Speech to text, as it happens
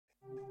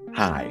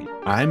Hi,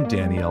 I'm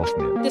Danny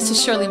Elfman. This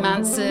is Shirley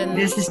Manson.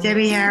 This is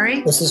Debbie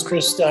Harry. This is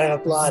Chris Stein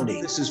of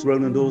Blondie. This is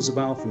Roland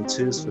Orzabal from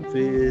Tears for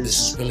Fears.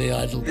 This is Billy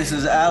Idol. This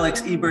is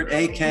Alex Ebert,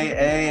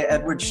 a.k.a.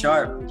 Edward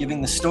Sharp,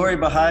 giving the story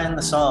behind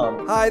the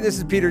song. Hi, this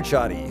is Peter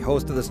Ciotti,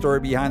 host of The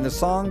Story Behind the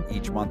Song.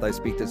 Each month I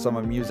speak to some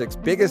of music's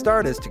biggest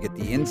artists to get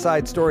the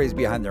inside stories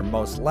behind their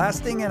most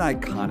lasting and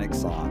iconic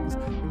songs.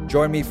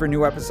 Join me for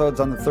new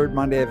episodes on the third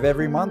Monday of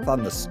every month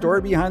on The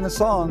Story Behind the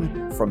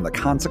Song from the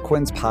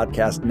Consequence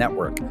Podcast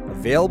Network,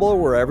 available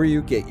wherever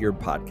you get your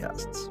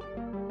podcasts.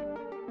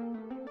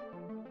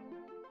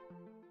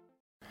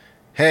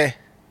 Hey,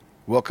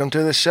 welcome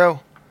to the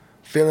show.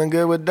 Feeling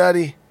good with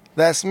Duddy.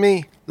 That's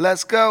me.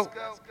 Let's go.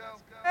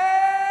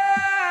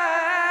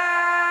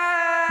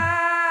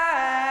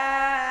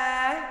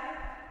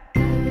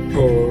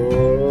 Oh,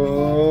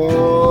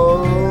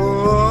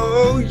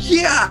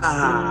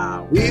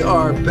 yeah. We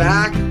are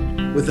back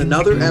with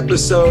another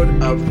episode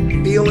of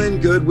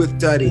Feeling Good with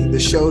Duddy, the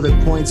show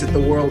that points at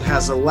the world,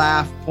 has a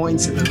laugh,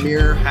 points in the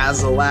mirror,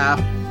 has a laugh.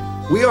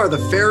 We are the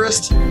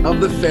fairest of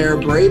the fair,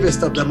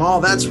 bravest of them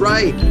all. That's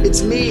right.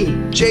 It's me,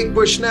 Jake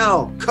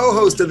Bushnell,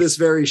 co-host of this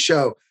very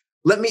show.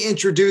 Let me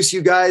introduce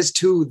you guys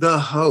to the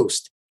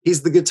host.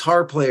 He's the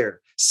guitar player,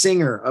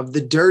 singer of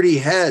the Dirty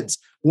Heads,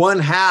 one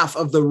half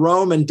of the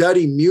Rome and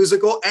Duddy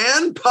musical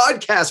and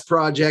podcast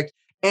project,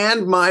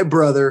 and my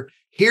brother.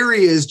 Here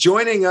he is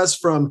joining us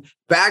from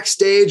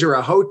backstage or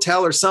a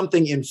hotel or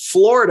something in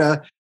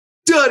Florida,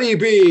 Duddy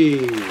B.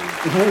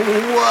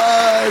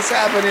 What's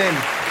happening?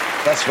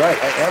 That's right.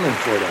 I am in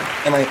Florida,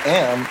 and I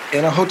am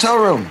in a hotel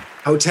room.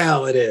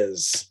 Hotel it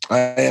is. I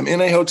am in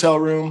a hotel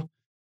room.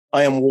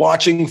 I am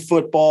watching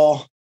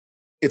football.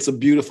 It's a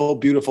beautiful,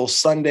 beautiful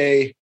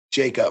Sunday.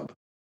 Jacob.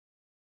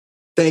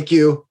 Thank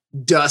you,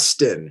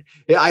 Dustin.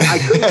 I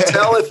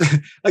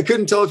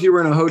couldn't tell if you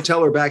were in a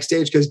hotel or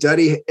backstage because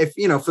Duddy, if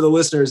you know, for the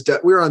listeners,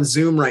 we're on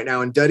Zoom right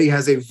now, and Duddy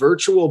has a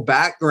virtual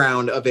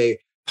background of a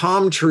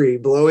palm tree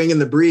blowing in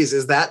the breeze.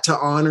 Is that to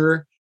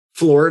honor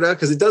Florida?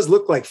 Because it does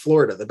look like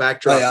Florida, the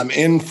backdrop. I'm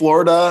in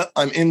Florida.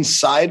 I'm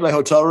inside my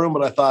hotel room,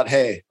 but I thought,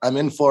 hey, I'm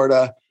in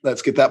Florida.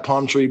 Let's get that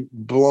palm tree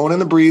blowing in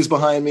the breeze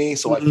behind me.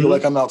 So I feel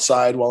like I'm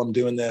outside while I'm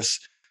doing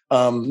this.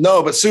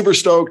 No, but super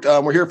stoked.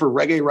 We're here for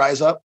Reggae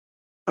Rise Up.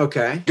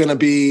 Okay. Going to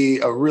be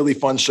a really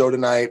fun show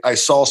tonight. I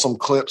saw some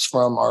clips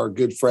from our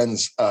good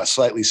friends,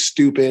 Slightly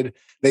Stupid.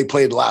 They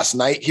played last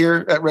night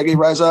here at Reggae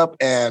Rise Up,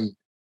 and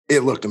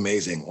it looked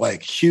amazing.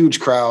 Like, huge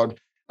crowd.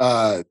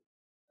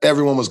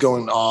 Everyone was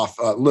going off.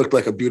 Looked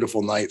like a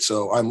beautiful night.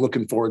 So I'm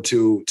looking forward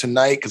to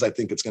tonight because I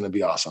think it's going to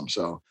be awesome.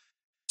 So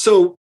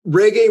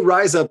Reggae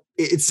Rise Up,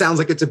 it sounds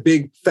like it's a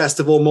big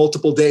festival,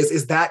 multiple days.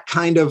 Is that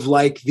kind of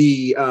like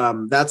the,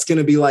 that's going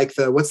to be like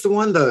what's the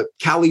one? The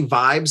Cali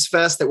Vibes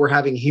Fest that we're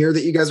having here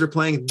that you guys are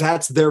playing?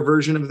 That's their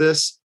version of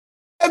this?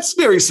 That's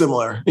very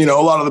similar. You know,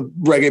 a lot of the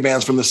reggae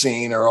bands from the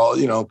scene are all,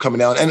 you know, coming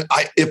down. And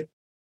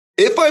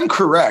if I'm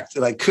correct,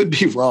 and I could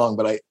be wrong,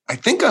 but I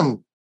think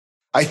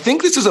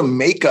this is a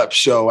makeup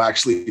show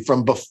actually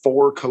from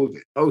before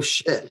COVID. Oh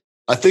shit.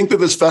 I think that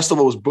this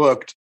festival was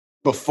booked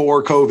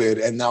before COVID,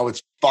 and now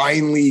it's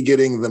finally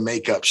getting the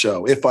makeup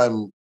show, if I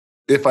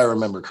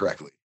remember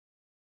correctly.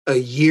 A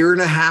year and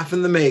a half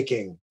in the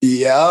making.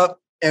 Yep.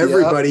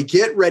 Everybody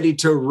get ready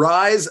to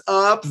rise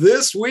up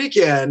this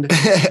weekend.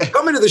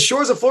 Coming to the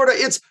shores of Florida,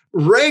 it's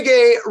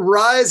Reggae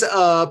Rise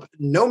Up,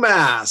 no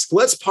mask.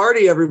 Let's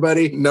party,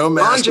 everybody. No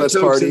mask, let's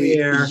party.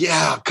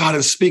 Yeah, God,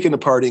 and speaking of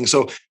partying,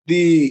 so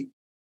the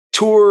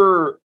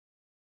tour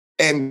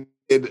ended,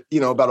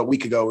 about a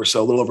week ago or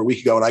so, a little over a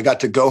week ago, and I got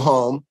to go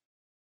home.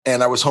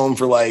 And I was home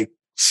for like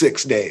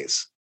 6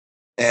 days.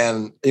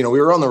 And, we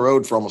were on the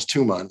road for almost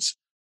 2 months.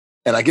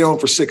 And I get home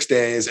for 6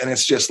 days, and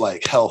it's just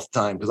like health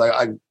time. Because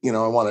I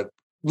want a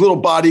little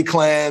body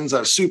cleanse,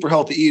 super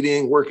healthy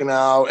eating, working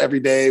out every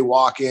day,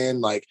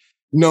 walking, like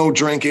no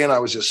drinking. I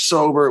was just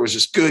sober. It was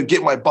just good.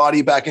 Get my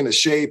body back into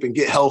shape and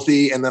get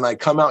healthy. And then I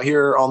come out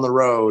here on the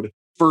road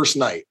first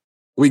night.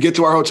 We get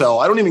to our hotel.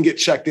 I don't even get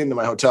checked into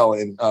my hotel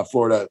in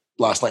Florida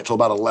last night till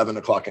about 11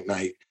 o'clock at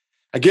night.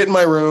 I get in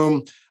my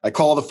room, I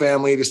call the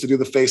family just to do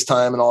the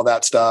FaceTime and all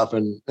that stuff.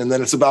 And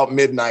then it's about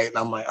midnight, and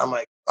I'm like,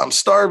 I'm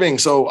starving.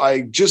 So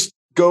I just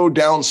go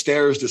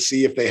downstairs to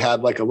see if they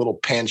had like a little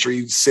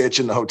pantry sitch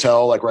in the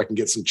hotel, like where I can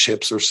get some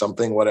chips or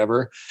something,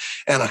 whatever.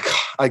 And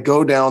I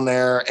go down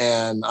there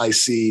and I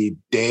see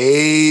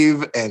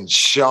Dave and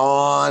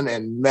Sean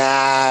and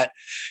Matt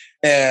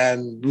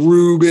and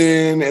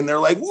Ruben, and they're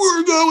like,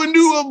 we're going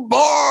to a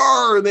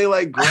bar. And they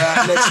like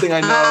grab, next thing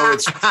I know,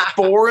 it's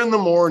 4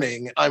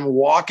 a.m. I'm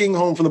walking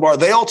home from the bar.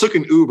 They all took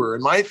an Uber.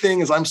 And my thing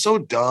is, I'm so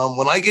dumb.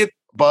 When I get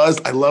buzzed,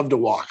 I love to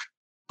walk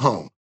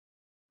home.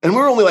 And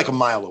we're only like a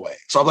mile away.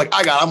 So I'm like,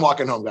 I'm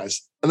walking home,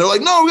 guys. And they're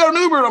like, no, we got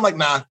an Uber. And I'm like,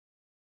 nah,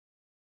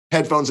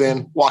 headphones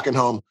in, walking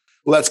home.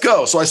 Let's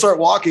go. So I start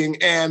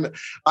walking, and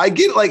I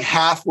get like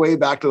halfway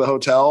back to the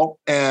hotel,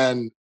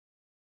 and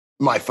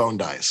my phone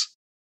dies.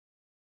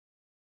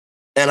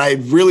 And I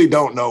really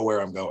don't know where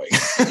I'm going.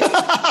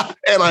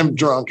 And I'm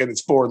drunk, and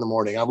it's 4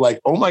 a.m. I'm like,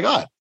 oh my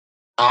God,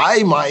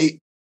 I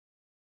might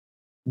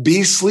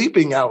be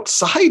sleeping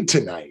outside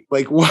tonight.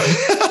 Like what?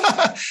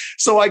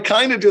 So I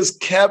kind of just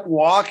kept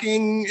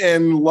walking,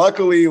 and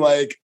luckily,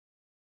 like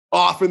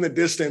off in the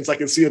distance, I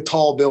could see a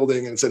tall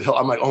building and said,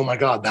 I'm like, oh my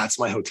God, that's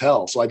my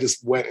hotel. So I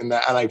just went in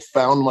that and I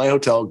found my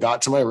hotel,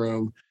 got to my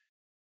room,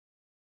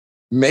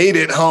 made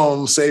it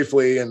home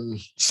safely and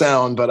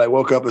sound. But I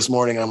woke up this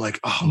morning and I'm like,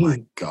 oh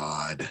my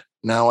God,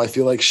 now I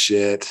feel like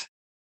shit.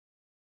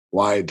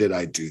 Why did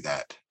I do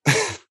that?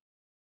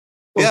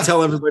 Well,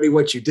 tell everybody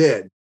what you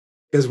did.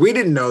 Because we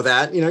didn't know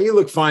that. You know, you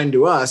look fine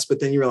to us, but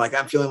then you were like,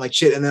 I'm feeling like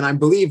shit. And then I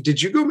believe,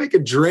 did you go make a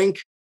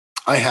drink?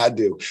 I had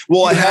to.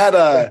 Well, I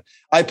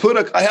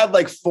had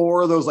like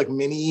 4 of those like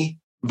mini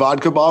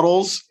vodka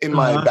bottles in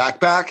my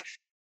backpack.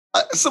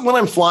 So when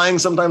I'm flying,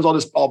 sometimes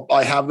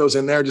I have those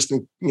in there just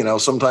in, you know,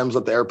 sometimes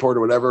at the airport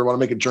or whatever, I want to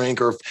make a drink.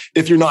 Or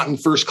if you're not in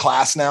first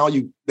class now,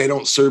 they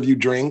don't serve you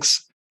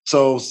drinks.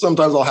 So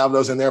sometimes I'll have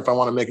those in there if I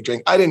want to make a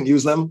drink. I didn't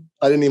use them.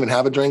 I didn't even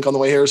have a drink on the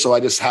way here. So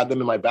I just had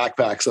them in my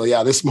backpack. So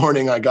yeah, this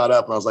morning I got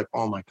up and I was like,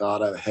 oh my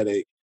God, I have a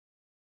headache.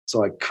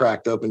 So I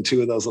cracked open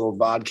 2 of those little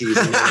vodkas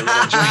and made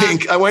a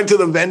drink. I went to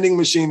the vending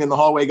machine in the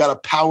hallway, got a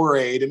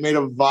Powerade and made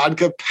a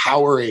vodka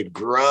Powerade.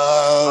 Gross.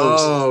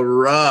 Oh,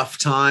 rough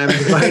time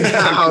right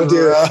now,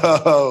 dude.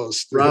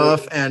 Gross. Dude.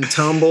 Rough and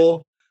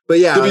tumble. But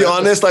yeah. To be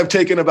honest, I've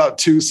taken about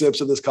 2 sips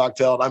of this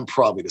cocktail and I'm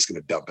probably just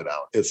going to dump it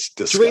out. It's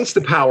disgusting. Drinks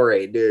the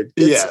Powerade, dude.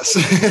 Yes.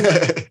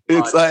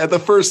 It's at the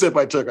first sip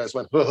I took, I just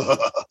went,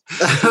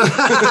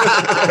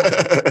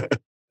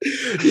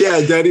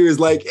 yeah, Daddy was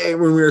like, hey,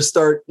 when we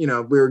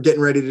were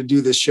getting ready to do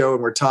this show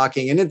and we're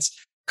talking and it's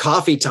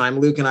coffee time.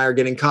 Luke and I are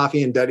getting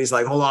coffee and Daddy's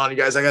like, hold on, you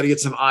guys, I got to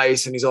get some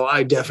ice. And he's all,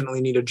 I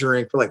definitely need a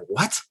drink. We're like,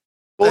 what?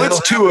 Well, it's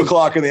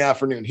 2:00 in the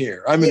afternoon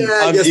here. I'm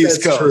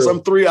East Coast. True.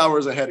 I'm 3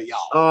 hours ahead of y'all.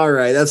 All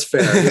right. That's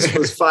fair. This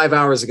was 5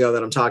 hours ago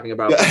that I'm talking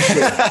about.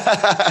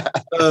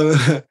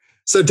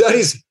 So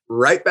Daddy's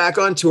right back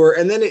on tour.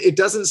 And then it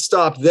doesn't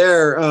stop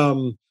there.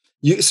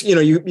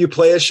 You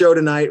play a show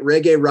tonight,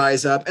 Reggae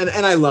Rise Up, and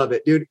I love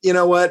it, dude. You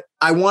know what?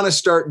 I want to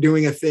start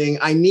doing a thing.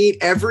 I need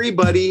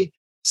everybody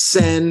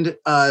send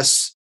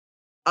us,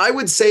 I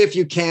would say if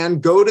you can,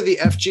 go to the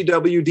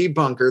FGW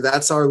Debunker.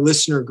 That's our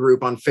listener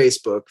group on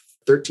Facebook,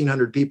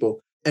 1,300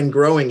 people and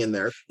growing in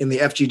there, in the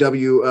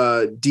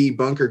FGW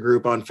Debunker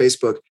group on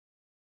Facebook.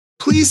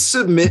 Please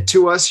submit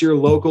to us your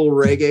local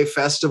reggae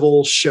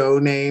festival show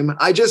name.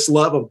 I just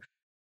love them.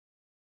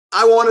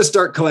 I want to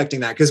start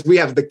collecting that because we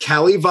have the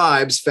Cali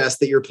Vibes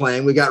Fest that you're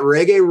playing. We got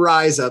Reggae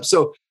Rise Up.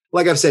 So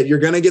like I've said, you're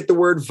going to get the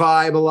word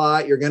vibe a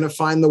lot. You're going to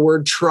find the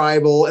word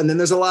tribal. And then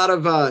there's a lot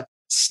of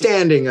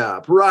standing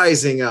up,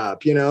 rising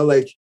up,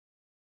 like,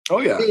 oh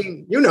yeah,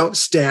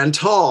 stand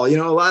tall, a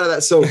lot of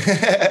that. So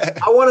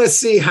I want to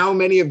see how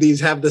many of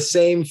these have the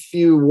same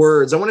few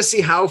words. I want to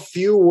see how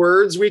few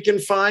words we can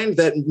find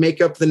that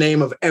make up the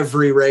name of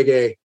every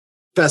reggae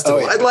festival.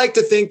 Oh, yeah. I'd like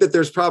to think that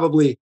there's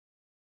probably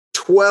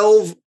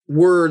 12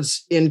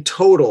 words in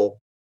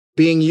total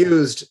being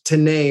used to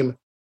name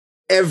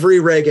every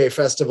reggae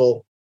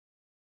festival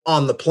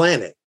on the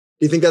planet.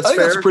 Do you think that's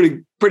fair? That's a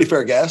pretty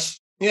fair guess.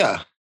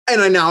 Yeah. And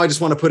I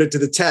just want to put it to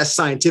the test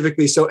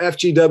scientifically. So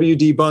FGW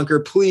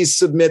Debunker, please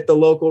submit the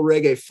local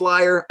reggae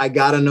flyer. I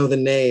got to know the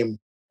name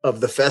of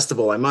the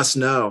festival. I must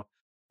know.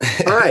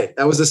 All right.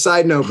 That was a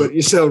side note, but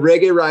so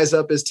Reggae Rise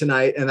Up is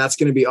tonight and that's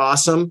going to be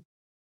awesome.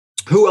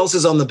 Who else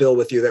is on the bill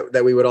with you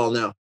that we would all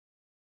know?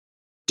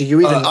 Do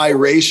you even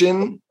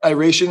Iration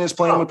is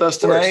playing with us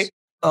tonight.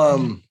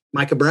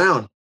 Micah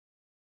Brown.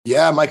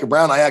 Yeah, Micah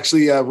Brown. I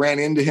actually ran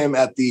into him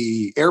at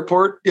the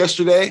airport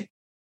yesterday,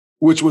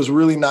 which was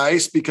really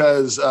nice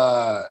because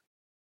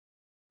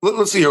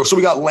let's see here. So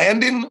we got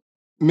Landon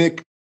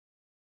and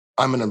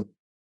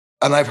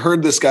I've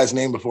heard this guy's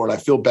name before and I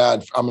feel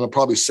bad. I'm going to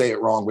probably say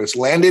it wrong, but it's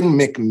Landon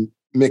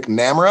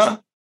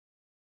McNamara.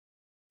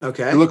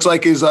 Okay. It looks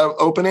like his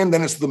opening.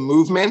 Then it's The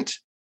Movement.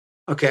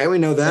 Okay, we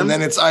know them. And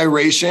then it's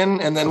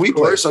Iration, and then we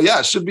play. So yeah,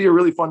 it should be a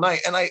really fun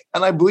night. And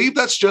I believe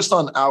that's just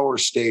on our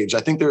stage. I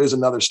think there is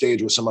another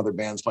stage with some other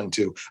bands playing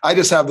too. I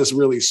just have this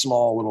really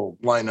small little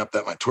lineup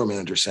that my tour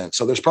manager sent.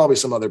 So there's probably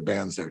some other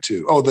bands there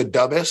too. Oh, The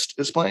Dubbist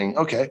is playing.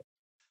 Okay.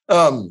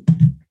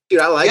 Dude,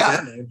 I like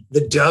that name.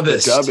 The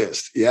Dubbist. The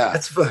Dubbist. Yeah.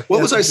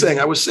 What was I saying?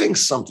 I was saying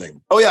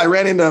something. Oh yeah, I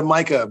ran into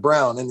Micah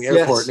Brown in the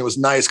airport, and it was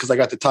nice because I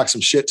got to talk some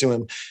shit to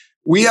him.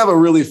 We have a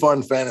really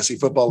fun fantasy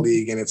football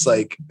league, and it's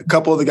like a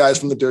couple of the guys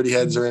from the Dirty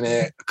Heads are in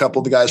it, a couple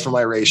of the guys from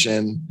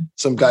Iration,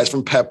 some guys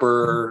from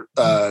Pepper,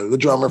 the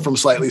drummer from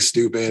Slightly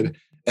Stupid,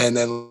 and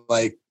then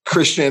like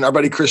Christian, our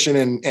buddy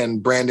Christian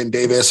and Brandon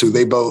Davis, who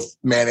they both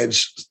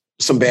manage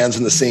some bands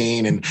in the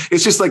scene. And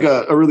it's just like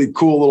a really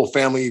cool little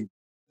family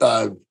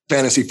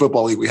fantasy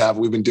football league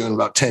we've been doing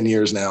about 10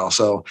 years now.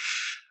 So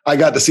I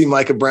got to see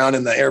Micah Brown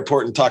in the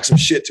airport and talk some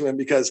shit to him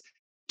because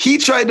he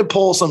tried to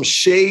pull some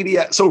shady.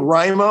 So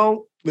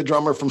Rimo, the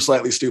drummer from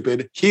Slightly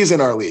Stupid, he's in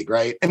our league,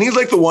 right? And he's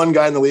like the one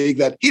guy in the league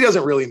that he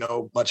doesn't really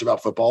know much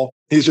about football.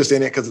 He's just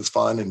in it because it's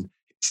fun. And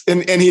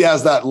And he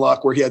has that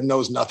luck where he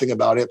knows nothing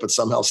about it, but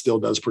somehow still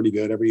does pretty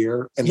good every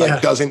year and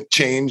like doesn't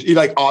change. He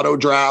like auto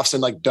drafts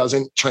and like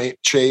doesn't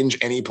change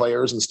any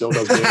players and still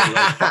does good.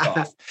 Like, fuck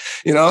off,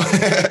 you know?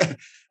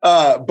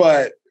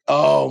 But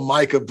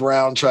Micah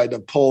Brown tried to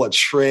pull a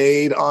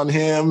trade on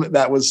him.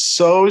 That was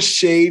so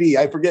shady.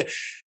 I forget.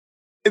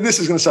 This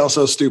is going to sound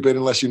so stupid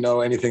unless you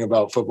know anything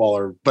about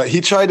football, but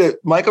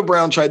Micah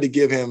Brown tried to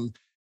give him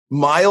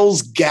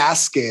Myles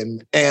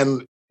Gaskin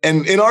and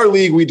in our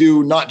league, we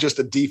do not just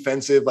a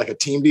defensive, like a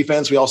team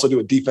defense. We also do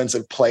a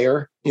defensive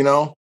player, you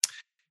know?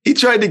 He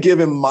tried to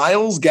give him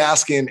Myles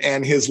Gaskin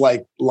and his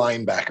like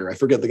linebacker. I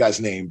forget the guy's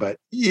name, but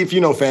if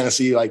you know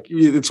fantasy, like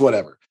it's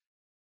whatever.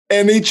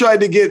 And he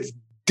tried to get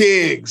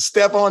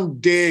Stephon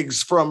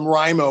Diggs from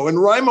Rimo. And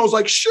Rimo's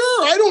like,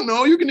 sure, I don't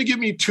know. You're going to give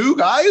me 2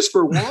 guys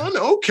for one?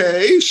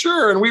 Okay,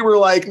 sure. And we were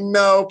like,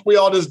 nope. We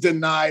all just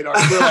denied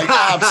we're like,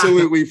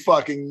 absolutely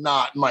fucking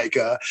not,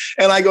 Micah.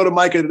 And I go to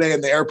Micah today in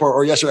the airport,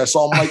 or yesterday I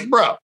saw him like,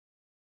 bro.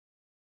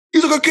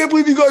 He's like, I can't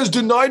believe you guys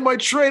denied my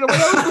trade. I'm like,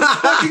 that was the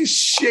fucking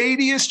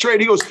shadiest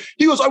trade. He goes,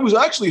 I was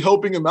actually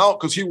helping him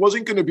out because he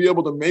wasn't going to be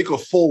able to make a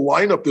full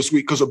lineup this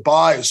week because of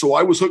buys. So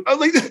I was like,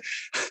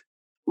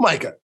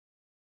 Micah.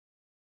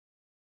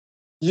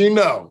 You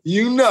know.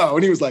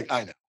 And he was like,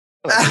 I know.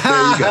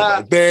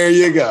 Like, there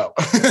you go.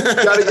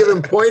 Got to give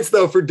him points,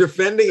 though, for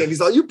defending it. He's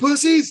like, you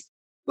pussies.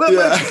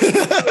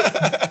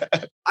 I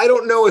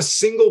don't know a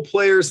single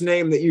player's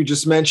name that you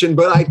just mentioned,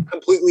 but I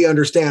completely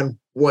understand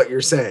what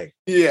you're saying.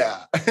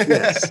 Yeah.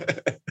 Yes.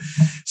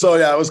 So,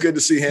 yeah, it was good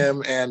to see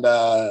him. And,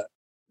 I'm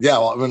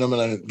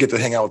going to get to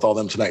hang out with all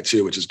them tonight,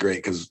 too, which is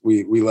great because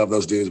we love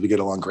those dudes. We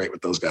get along great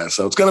with those guys.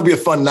 So it's going to be a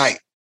fun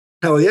night.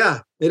 Hell yeah.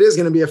 It is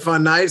going to be a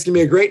fun night. It's going to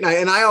be a great night.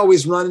 And I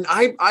always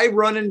I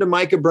run into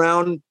Micah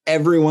Brown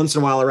every once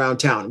in a while around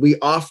town. We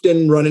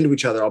often run into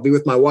each other. I'll be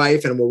with my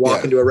wife and we'll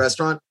walk into a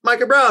restaurant.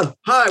 Micah Brown,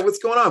 hi, what's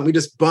going on? We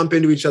just bump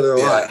into each other a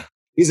lot.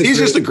 He's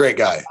just a great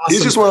guy. Awesome.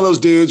 He's just one of those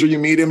dudes where you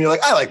meet him, you're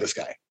like, I like this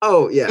guy.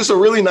 Oh yeah. Just a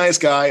really nice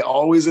guy,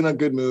 always in a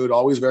good mood,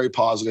 always very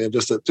positive.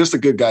 Just a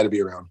good guy to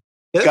be around.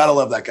 Yep. Gotta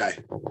love that guy.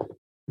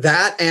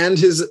 That and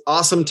his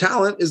awesome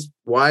talent is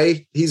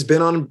why he's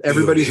been on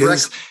everybody's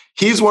record.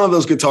 He's one of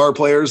those guitar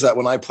players that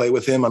when I play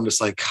with him, I'm just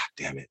like, God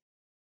damn it.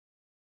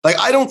 Like,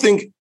 I don't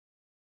think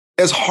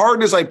as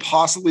hard as I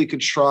possibly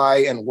could try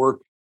and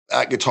work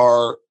at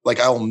guitar, like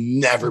I'll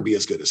never be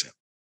as good as him.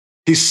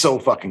 He's so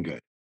fucking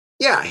good.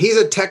 Yeah, he's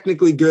a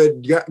technically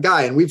good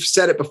guy. And we've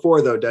said it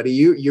before though, Duddy,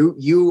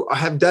 you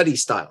have Duddy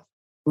style.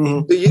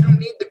 Mm-hmm. So you don't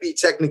need to be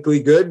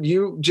technically good.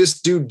 You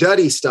just do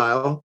Duddy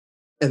style.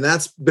 And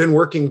that's been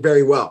working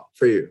very well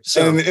for you.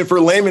 So, and for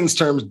layman's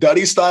terms,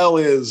 Duddy style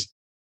is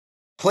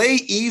play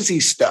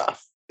easy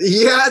stuff.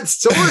 Yeah, it's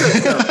sort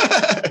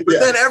of. But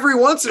then every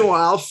once in a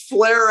while,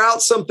 flare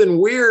out something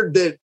weird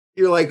that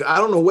you're like, I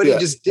don't know what he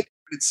just did.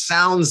 But it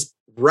sounds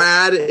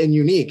rad and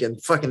unique.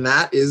 And fucking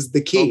that is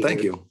the key. Oh,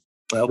 thank you.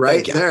 Well,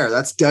 right there.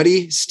 That's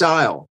Duddy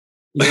style.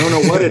 You don't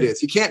know what it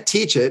is. You can't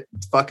teach it.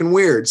 It's fucking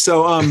weird.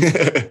 So,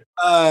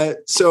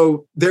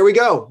 so there we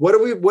go. What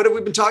have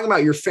we been talking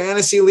about? Your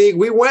fantasy league.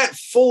 We went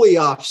fully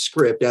off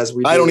script as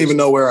we. I don't even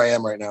know where I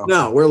am right now.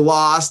 No, we're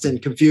lost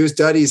and confused.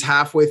 Duddy's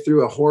halfway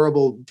through a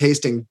horrible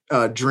tasting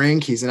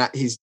drink.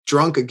 He's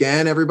drunk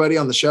again. Everybody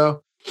on the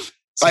show.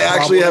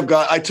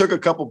 I took a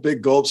couple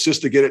big gulps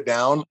just to get it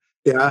down.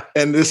 Yeah.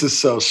 And this is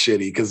so shitty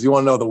because you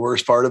want to know the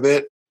worst part of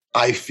it?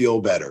 I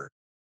feel better.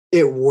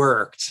 It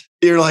worked.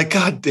 You're like,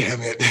 God damn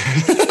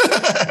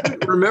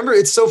it. Remember,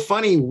 it's so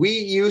funny. We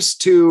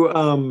used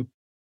to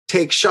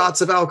take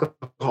shots of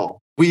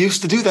alcohol. We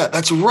used to do that.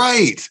 That's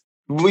right.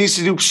 We used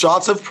to do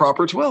shots of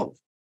Proper 12.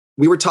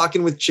 We were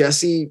talking with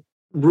Jessie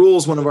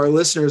Rules, one of our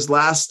listeners,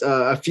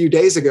 a few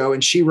days ago,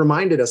 and she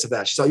reminded us of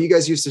that. She saw you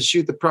guys used to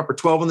shoot the Proper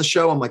 12 on the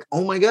show. I'm like,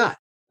 oh my God.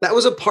 That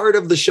was a part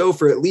of the show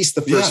for at least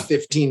the first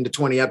 15 to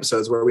 20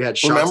 episodes where we had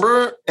shots.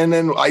 Remember? And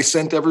then I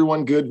sent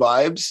everyone good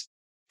vibes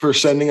for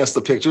sending us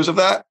the pictures of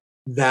that.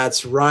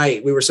 That's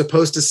right. We were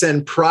supposed to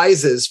send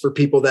prizes for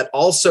people that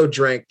also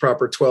drank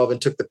Proper 12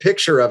 and took the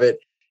picture of it.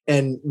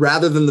 And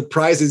rather than the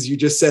prizes, you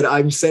just said,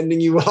 I'm sending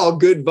you all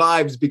good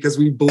vibes because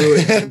we blew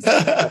it.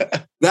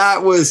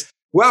 That was,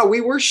 wow,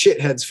 we were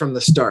shitheads from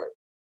the start.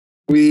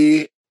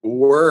 We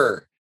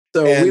were.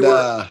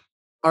 So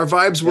our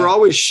vibes were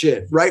always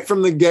shit right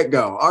from the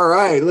get-go. All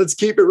right, let's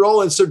keep it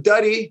rolling. So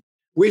Duddy,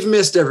 we've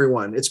missed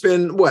everyone. It's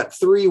been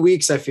 3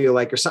 weeks, I feel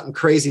like, or something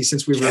crazy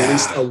since we've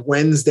released a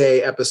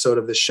Wednesday episode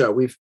of the show.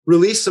 We've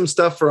released some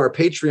stuff for our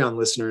Patreon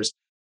listeners,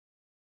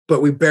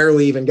 but we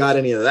barely even got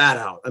any of that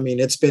out. I mean,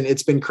 it's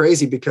been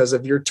crazy because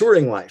of your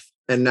touring life.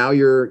 And now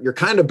you're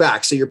kind of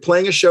back. So you're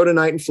playing a show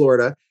tonight in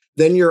Florida.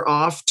 Then you're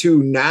off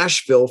to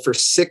Nashville for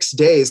 6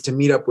 days to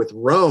meet up with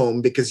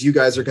Rome because you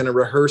guys are going to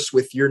rehearse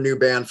with your new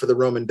band for the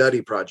Rome and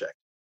Duddy project.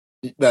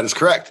 That is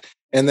correct.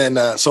 And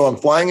then, so I'm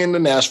flying into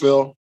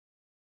Nashville.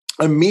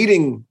 I'm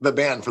meeting the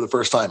band for the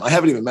first time. I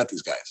haven't even met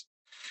these guys.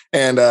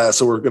 And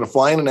so we're going to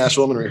fly into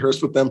Nashville and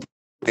rehearse with them,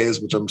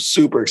 which I'm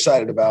super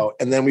excited about.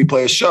 And then we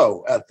play a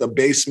show at the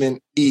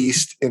Basement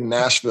East in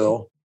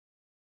Nashville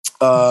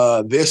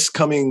this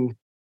coming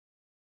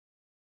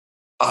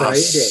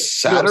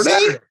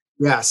Saturday?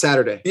 Yeah,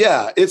 Saturday.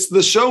 Yeah,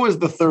 the show is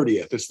the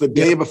 30th. It's the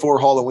day before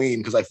Halloween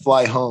because I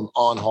fly home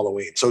on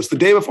Halloween. So it's the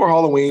day before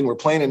Halloween. We're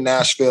playing in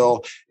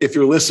Nashville. If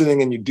you're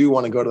listening and you do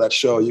want to go to that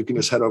show, you can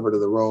just head over to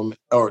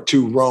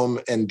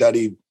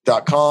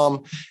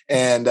romeandduddy.com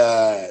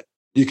and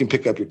you can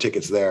pick up your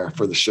tickets there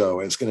for the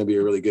show. And it's going to be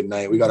a really good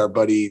night. We got our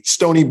buddy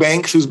Stony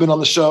Banks, who's been on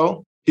the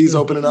show. He's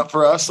opening up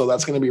for us. So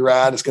that's going to be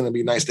rad. It's going to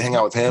be nice to hang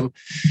out with him.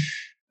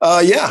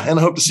 And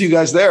I hope to see you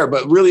guys there,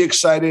 but really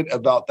excited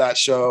about that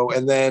show.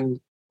 And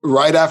then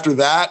right after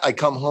that, I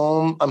come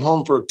home. I'm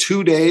home for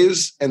 2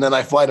 days, and then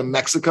I fly to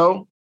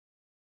Mexico.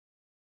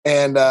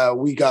 And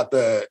we got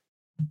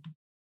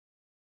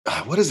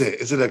what is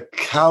it? Is it a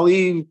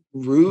Cali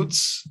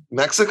Roots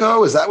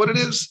Mexico? Is that what it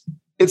is?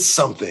 It's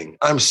something.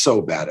 I'm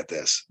so bad at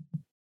this.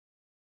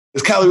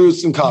 It's Cali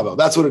Roots in Cabo.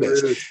 That's what it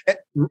is.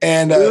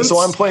 And so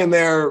I'm playing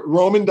there.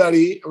 Rome and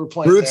Duddy. We're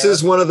playing Roots there.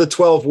 is one of the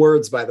 12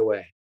 words, by the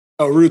way.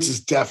 Oh, Roots is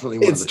definitely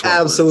one of the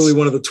 12 words. It's absolutely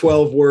one of the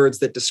 12 words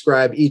that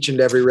describe each and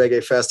every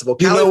reggae festival.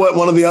 Do you know what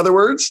one of the other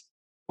words?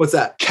 What's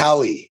that?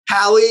 Cali.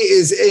 Cali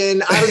is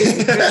in, I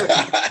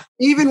don't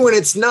even when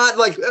it's not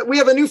like, we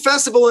have a new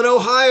festival in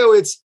Ohio.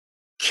 It's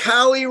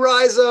Cali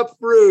Rise Up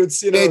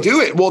Roots. You know? They do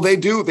it. Well, they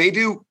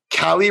do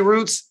Cali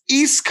Roots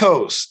East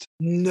Coast.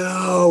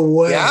 No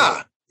way.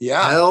 Yeah.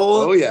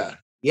 Hell, yeah.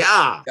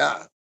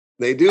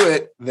 They do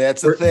it.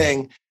 That's the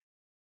thing.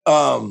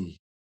 Cali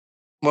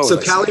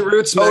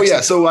Roots. Mexico. Oh yeah.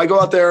 So I go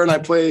out there and I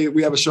play.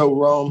 We have a show.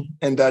 Rome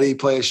and Duddy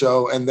play a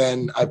show, and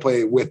then I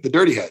play with the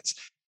Dirty Heads.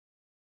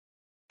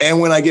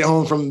 And when I get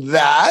home from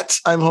that,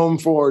 I'm home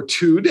for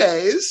 2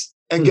 days.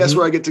 And guess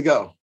where I get to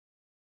go?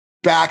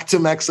 Back to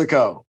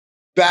Mexico.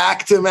 You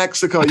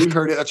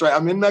heard it. That's right.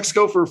 I'm in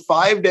Mexico for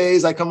 5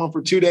 days. I come home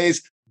for 2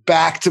 days.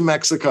 Back to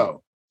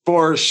Mexico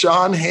for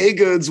Sean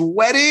Haygood's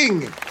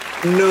wedding.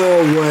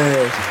 No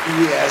way.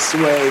 Yes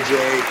way,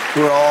 Jake.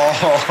 We're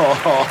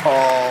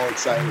all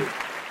excited.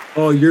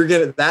 Oh,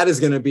 that is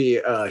going to be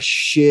a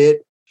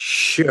shit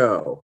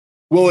show.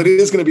 Well, it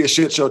is going to be a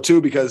shit show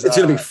too, because it's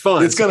going to be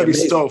fun. It's going to be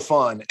so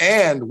fun.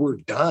 And we're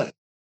done.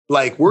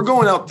 Like, we're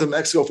going out to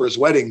Mexico for his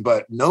wedding,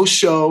 but no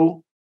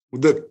show.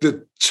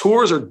 The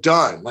tours are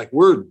done. Like,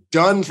 we're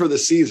done for the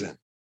season.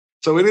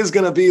 So it is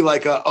going to be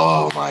like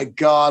oh my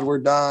God, we're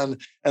done.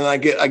 And I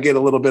get a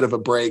little bit of a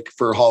break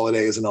for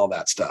holidays and all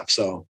that stuff.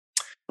 So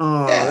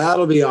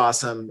that'll be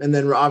awesome. And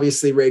then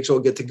obviously Rachel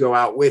will get to go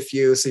out with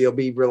you. So you'll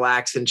be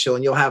relaxed and chill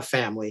and you'll have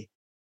family.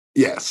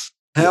 Yes.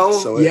 Hell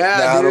so yeah.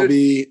 That'll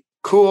be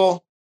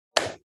cool.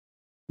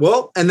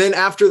 Well, and then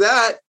after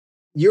that,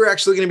 you're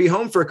actually going to be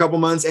home for a couple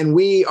months, and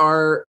we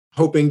are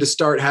hoping to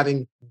start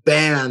having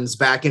bands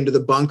back into the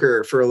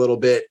bunker for a little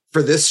bit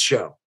for this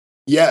show.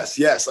 Yes.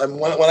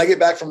 When I get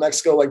back from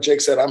Mexico, like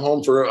Jake said, I'm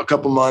home for a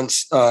couple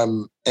months,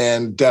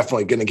 and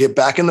definitely going to get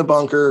back in the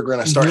bunker. We're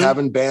going to start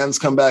having bands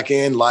come back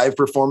in, live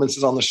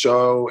performances on the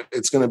show.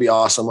 It's going to be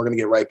awesome. We're going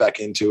to get right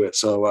back into it.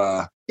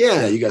 So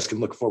you guys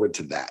can look forward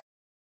to that.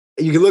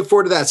 You can look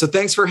forward to that. So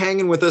thanks for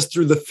hanging with us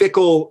through the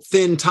fickle,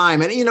 thin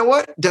time. And you know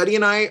what? Duddy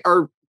and I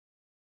are,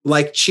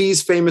 like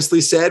Cheese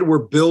famously said, we're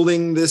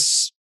building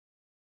this.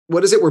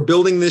 What is it? We're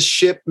building this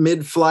ship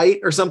mid-flight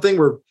or something.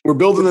 We're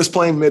building this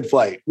plane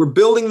mid-flight. We're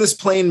building this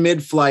plane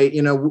mid-flight.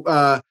 You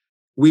know,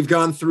 we've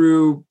gone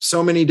through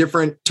so many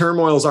different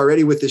turmoils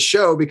already with this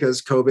show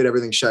because COVID,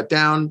 everything shut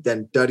down.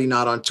 Then Duddy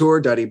not on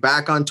tour, Duddy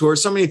back on tour,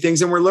 so many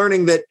things. And we're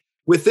learning that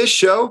with this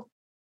show,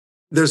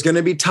 there's going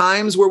to be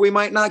times where we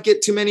might not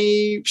get too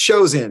many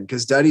shows in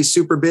because Duddy's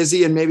super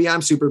busy and maybe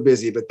I'm super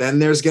busy. But then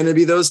there's going to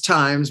be those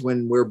times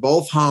when we're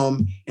both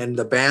home and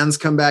the bands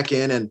come back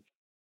in. And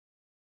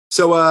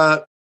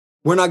so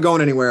we're not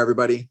going anywhere,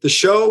 everybody. The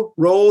show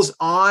rolls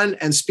on.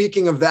 And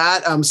speaking of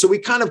that, so we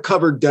kind of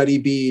covered Duddy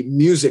B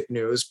music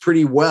news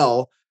pretty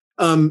well.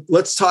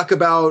 Let's talk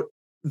about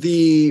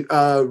the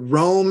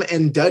Rome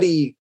and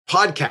Duddy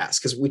podcast,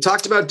 because we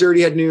talked about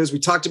Dirty Head news. We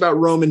talked about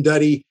Rome and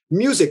Duddy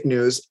music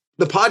news.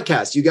 The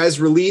podcast, you guys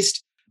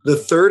released the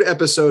 3rd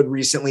episode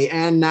recently,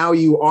 and now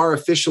you are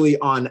officially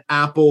on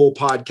Apple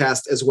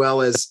Podcast as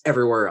well as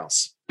everywhere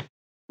else.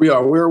 We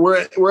are. We're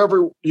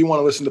wherever you want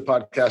to listen to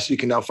podcasts, you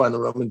can now find the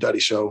Rome and Duddy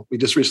Show. We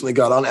just recently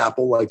got on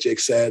Apple, like Jake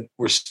said.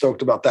 We're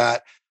stoked about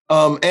that.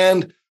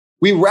 And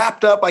we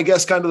wrapped up, I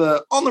guess, kind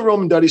of on the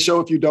Rome and Duddy Show.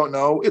 If you don't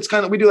know, it's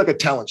kind of, we do like a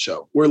talent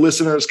show where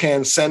listeners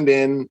can send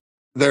in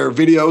their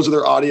videos or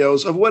their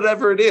audios of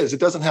whatever it is. It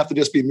doesn't have to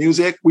just be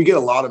music. We get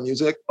a lot of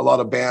music, a lot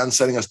of bands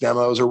sending us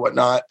demos or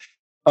whatnot.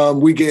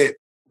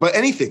 But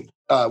anything.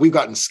 We've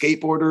gotten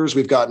skateboarders,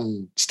 we've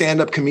gotten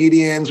stand-up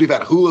comedians, we've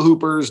had hula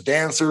hoopers,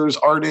 dancers,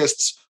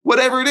 artists,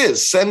 whatever it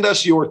is. Send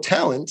us your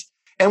talent.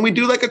 And we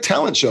do like a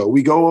talent show.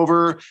 We go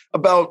over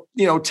about,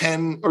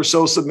 10 or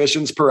so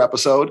submissions per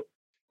episode.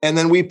 And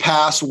then we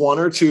pass 1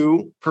 or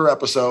 2 per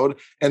episode.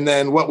 And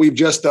then what we've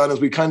just done is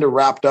we kind of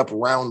wrapped up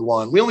round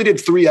 1. We only did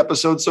 3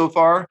 episodes so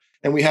far.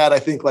 And we had, I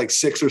think, like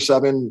 6 or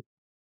 7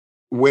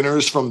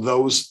 winners from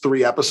those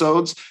 3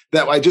 episodes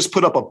that I just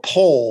put up a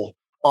poll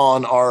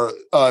on our,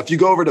 if you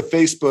go over to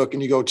Facebook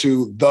and you go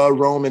to The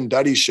Rome and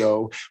Duddy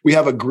Show, we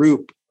have a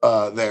group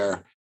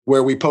there.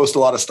 where we post a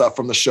lot of stuff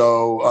from the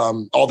show.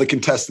 All the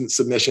contestant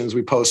submissions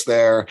we post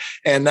there.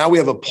 And now we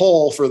have a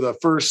poll for the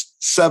first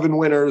 7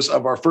 winners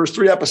of our first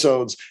 3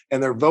 episodes.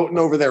 And they're voting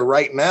over there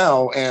right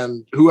now.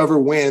 And whoever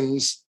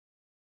wins,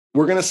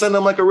 we're going to send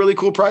them like a really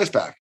cool prize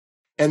pack.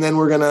 And then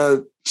we're going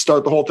to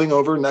start the whole thing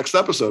over next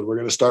episode. We're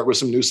going to start with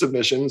some new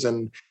submissions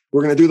and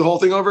we're going to do the whole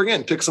thing over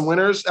again. Pick some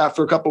winners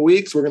after a couple of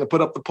weeks. We're going to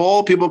put up the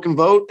poll. People can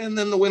vote. And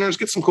then the winners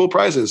get some cool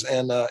prizes.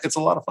 And it's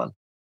a lot of fun.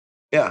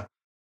 Yeah.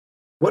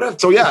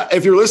 So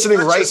if you're listening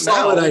right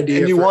now and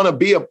you want to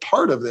be a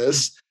part of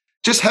this,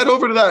 just head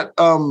over to that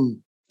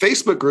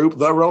Facebook group,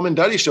 The Rome &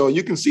 Duddy Show.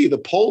 You can see the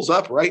poll's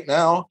up right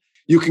now.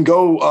 You can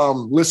go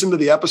listen to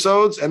the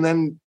episodes, and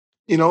then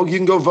you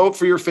can go vote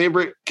for your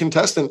favorite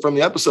contestant from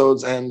the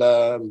episodes and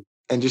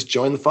just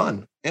join the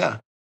fun. Yeah.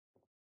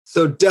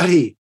 So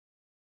Duddy,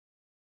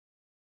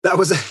 that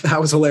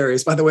was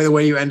hilarious. By the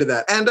way you ended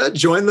that, and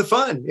join the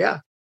fun. Yeah.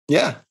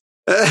 Yeah.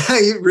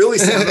 You really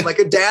sounded like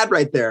a dad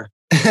right there.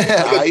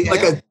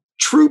 Like a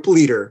troop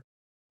leader.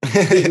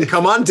 You can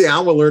come on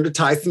down. We'll learn to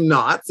tie some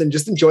knots and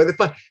just enjoy the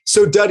fun.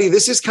 So Duddy,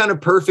 this is kind of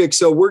perfect.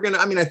 So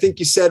I think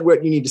you said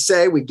what you need to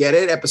say. We get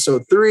it.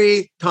 Episode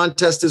 3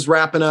 contest is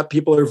wrapping up.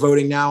 People are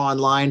voting now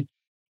online.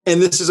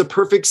 And this is a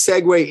perfect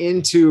segue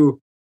into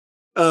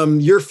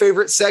your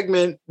favorite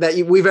segment that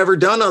we've ever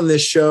done on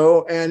this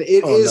show. And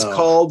it is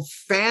called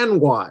Fan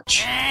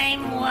Watch.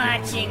 I'm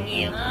watching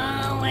you,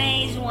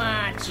 always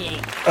watching.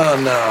 Oh,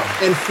 no.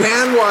 And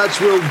Fan Watch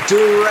will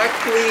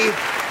directly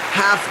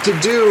have to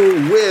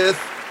do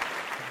with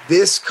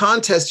this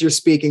contest you're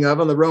speaking of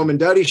on the Rome &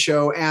 Duddy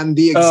Show and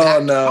the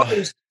exact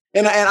colors.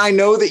 And I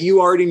know that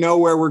you already know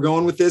where we're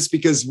going with this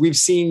because we've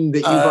seen that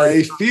you've already.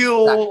 I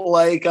feel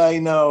like I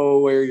know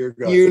where you're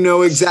going. You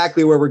know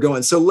exactly where we're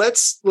going. So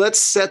let's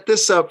set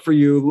this up for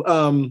you.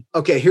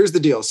 Okay, here's the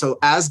deal. So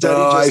as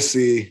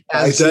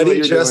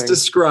Duddy just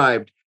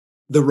described,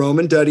 the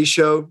Rome & Duddy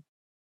Show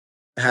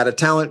had a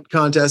talent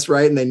contest,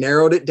 right? And they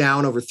narrowed it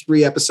down over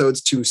 3 episodes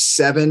to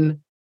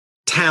 7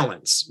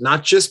 talents,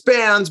 not just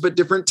bands, but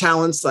different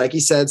talents. Like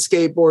he said,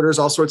 skateboarders,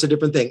 all sorts of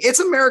different things.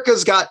 It's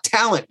America's Got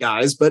Talent,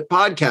 guys, but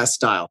podcast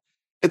style.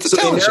 So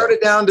they narrowed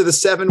it down to the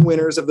 7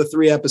 winners of the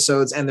 3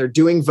 episodes, and they're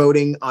doing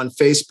voting on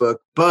Facebook.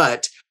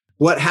 But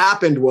what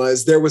happened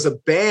was there was a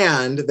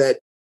band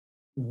that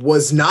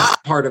was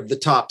not part of the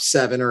top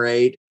 7 or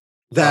 8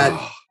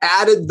 that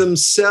added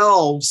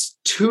themselves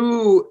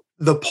to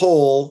the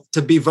poll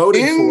to be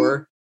voted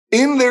for.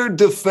 In their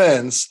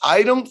defense,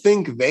 I don't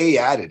think they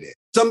added it.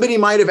 Somebody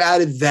might have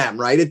added them,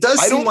 right? It does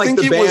seem like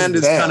the band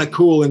is kind of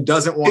cool and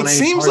doesn't want any. It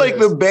seems like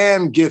the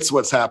band gets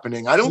what's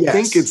happening. I don't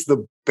think it's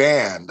the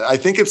band. I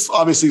think it's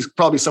obviously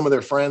probably some of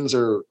their friends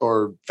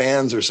or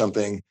fans or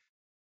something.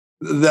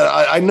 That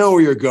I know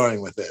where you're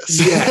going with this.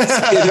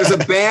 Yes, there's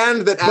a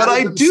band that. But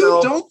I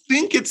don't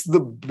think it's the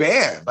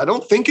band. I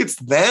don't think it's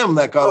them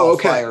that got all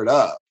fired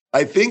up.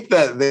 I think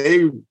that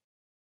they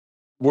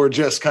were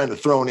just kind of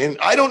thrown in.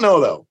 I don't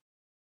know though.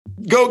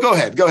 Go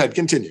ahead.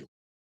 Continue.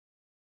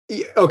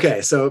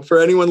 Okay, so for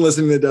anyone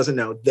listening that doesn't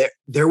know,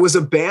 there was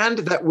a band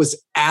that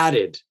was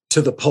added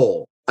to the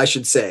poll, I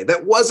should say,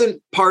 that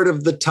wasn't part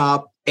of the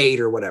top 8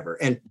 or whatever.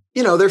 And,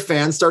 their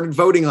fans started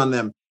voting on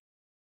them.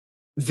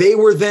 They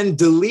were then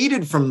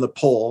deleted from the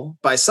poll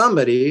by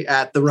somebody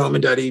at the Rome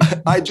 & Duddy.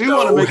 I do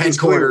want to make this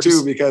clear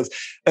too, because,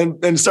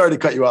 and sorry to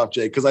cut you off,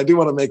 Jake, because I do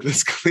want to make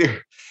this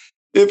clear.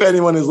 If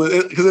anyone is,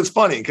 because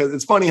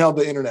it's funny how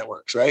the internet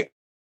works, right?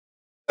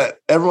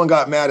 Everyone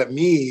got mad at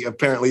me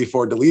apparently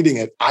for deleting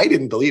it. I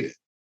didn't delete it.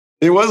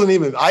 It wasn't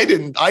even,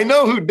 I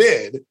know who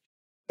did.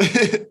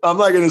 I'm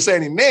not going to say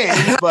any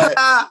names, but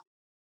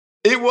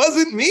it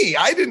wasn't me.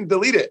 I didn't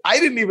delete it. I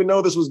didn't even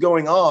know this was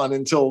going on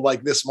until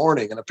like this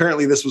morning. And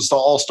apparently this was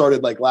all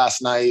started like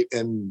last night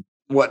and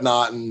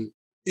whatnot. And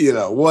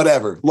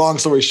whatever, long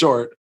story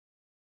short,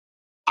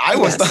 I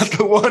was not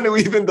the one who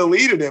even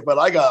deleted it, but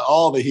I got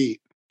all the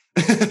heat.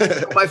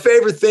 My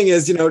favorite thing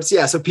is,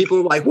 so people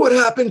are like, what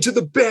happened to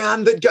the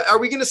band are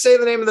we going to say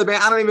the name of the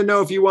band? I don't even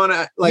know if you want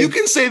to, you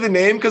can say the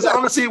name because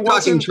honestly, it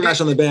wasn't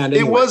trash on the band.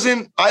 Anyway. It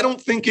wasn't, I don't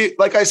think it,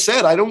 like I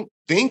said, I don't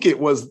think it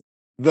was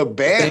the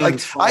band. Like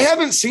I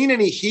haven't seen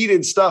any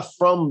heated stuff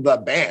from the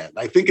band.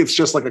 I think it's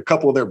just like a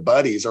couple of their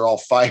buddies are all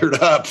fired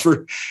up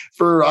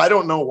for I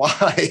don't know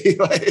why.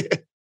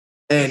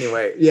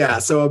 Anyway, yeah.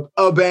 So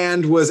a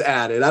band was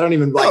added. I don't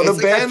even like the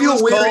band. I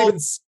feel weird.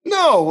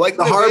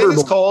 The Harbor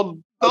is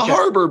called the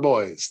Harbor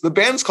Boys. The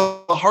band's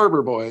called the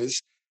Harbor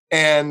Boys,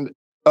 and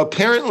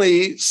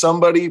apparently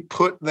somebody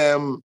put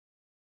them.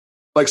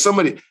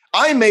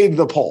 I made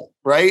the poll,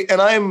 right?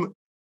 And I'm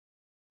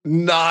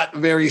not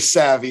very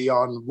savvy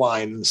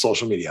online and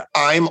social media.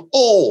 I'm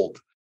old.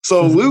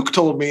 So Luke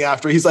told me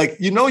after, he's like,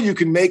 you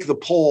can make the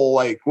poll,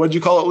 like, what'd you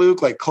call it,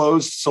 Luke? Like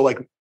closed. So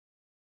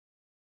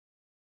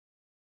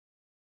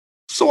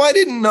I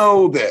didn't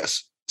know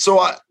this. So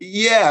I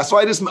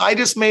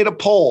just made a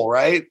poll,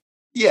 right?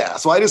 Yeah.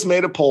 So I just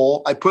made a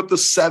poll. I put the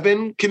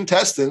 7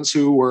 contestants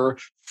who were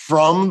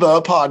from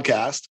the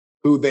podcast,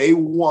 who they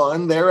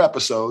won their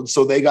episodes.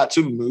 So they got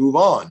to move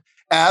on.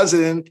 As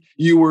in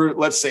you were,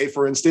 let's say,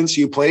 for instance,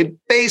 you played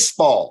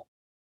baseball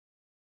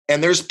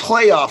and there's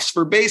playoffs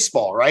for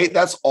baseball, right?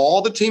 That's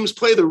all the teams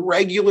play the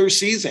regular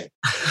season.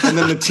 And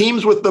then the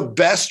teams with the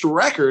best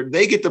record,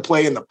 they get to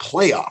play in the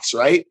playoffs,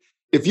 right?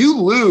 If you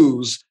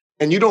lose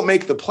and you don't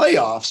make the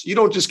playoffs, you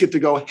don't just get to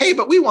go, hey,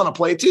 but we want to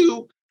play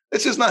too.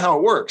 It's just not how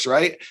it works,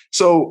 right?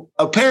 So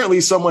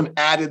apparently someone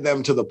added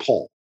them to the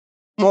poll.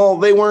 Well,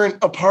 they weren't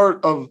a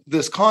part of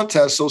this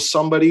contest, so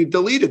somebody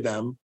deleted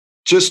them,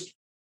 just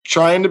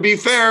trying to be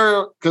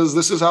fair, because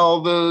this is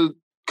how the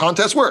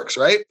contest works,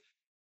 right?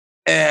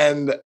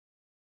 And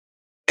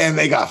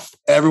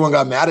everyone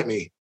got mad at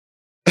me.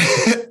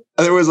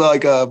 There was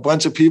like a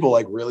bunch of people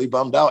like really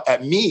bummed out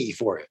at me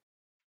for it.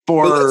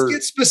 Let's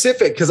get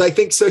specific, because I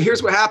think so.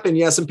 Here's what happened.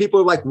 Yeah, some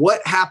people are like,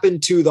 "What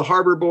happened to the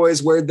Harbor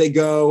Boys? Where'd they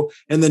go?"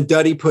 And then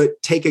Duddy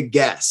put "take a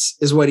guess"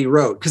 is what he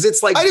wrote, because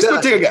it's like I just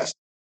put "take a guess"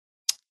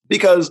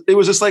 because it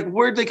was just like,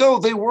 where'd they go?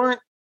 They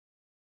weren't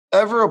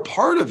ever a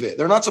part of it.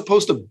 They're not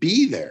supposed to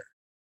be there.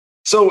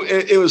 So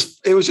it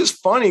was just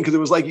funny because it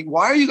was like,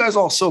 why are you guys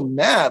all so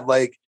mad?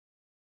 Like,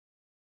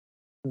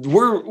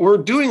 we're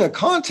doing a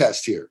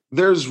contest here.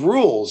 There's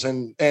rules,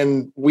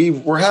 and we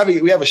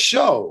have a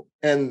show,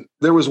 and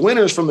there was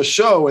winners from the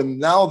show, and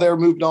now they're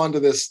moved on to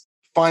this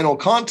final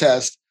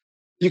contest.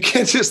 You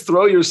can't just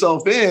throw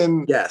yourself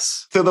in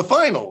to the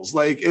finals.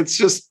 Like, it's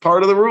just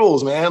part of the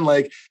rules, man.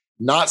 Like,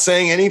 not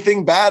saying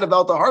anything bad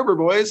about the Harbor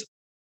Boys,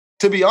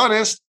 to be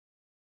honest.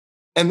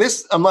 And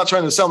this, I'm not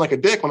trying to sound like a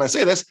dick when I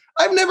say this.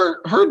 I've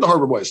never heard the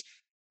Harbor Boys.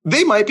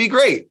 They might be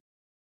great.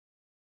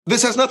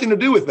 This has nothing to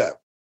do with them.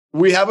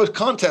 We have a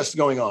contest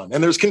going on,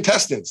 and there's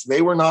contestants.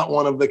 They were not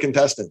one of the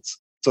contestants,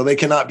 so they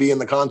cannot be in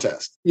the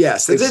contest.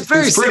 Yes, it's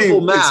very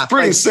simple math. It's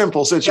pretty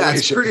simple situation. Yeah,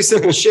 it's pretty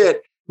simple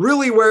shit.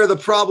 Really, where the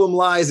problem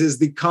lies is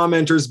the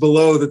commenters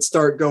below that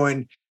start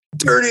going,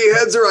 "Dirty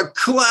Heads are a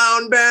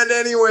clown band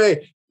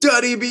anyway.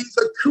 Duddy B's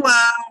a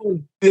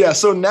clown." Yeah,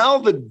 so now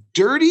the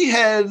Dirty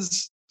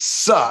Heads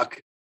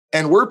suck,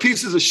 and we're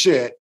pieces of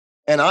shit,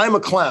 and I'm a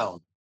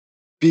clown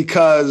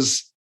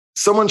because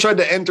someone tried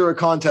to enter a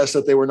contest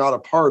that they were not a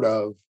part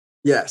of.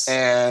 Yes.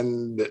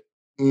 And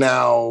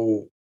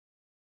now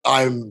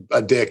I'm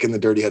a dick and the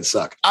Dirty Heads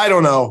suck. I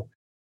don't know.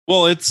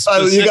 Well, it's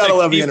specific you gotta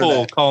love the people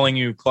internet. Calling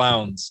you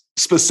clowns.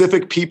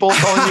 Specific people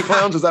calling you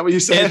clowns? Is that what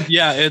you said?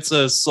 It's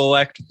a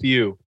select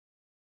few.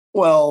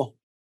 Well,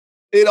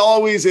 it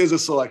always is a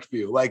select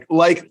few. Like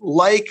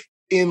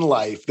in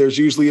life, there's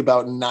usually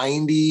about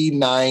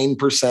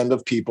 99%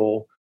 of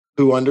people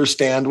who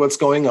understand what's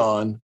going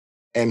on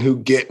and who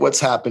get what's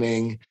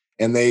happening,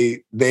 and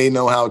they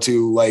know how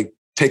to like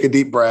take a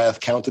deep breath,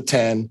 count to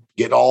 10,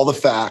 get all the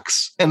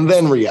facts, and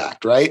then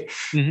react, right?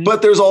 Mm-hmm.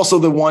 But there's also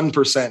the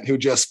 1% who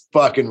just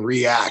fucking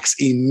reacts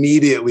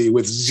immediately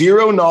with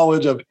zero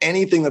knowledge of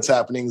anything that's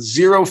happening,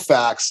 zero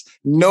facts,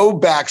 no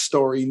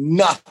backstory,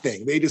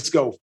 nothing. They just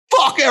go,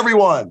 fuck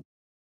everyone.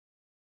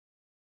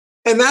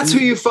 And that's who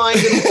you find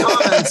in the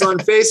comments on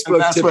Facebook.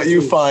 And that's what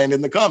you find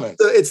in the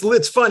comments. So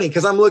it's funny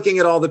because I'm looking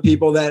at all the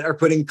people that are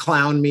putting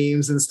clown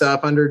memes and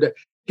stuff under.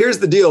 Here's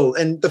the deal.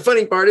 And the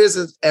funny part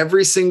is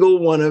every single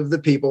one of the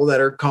people that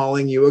are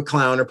calling you a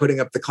clown or putting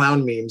up the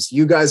clown memes,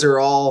 you guys are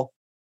all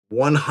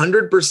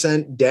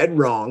 100% dead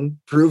wrong,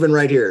 proven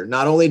right here.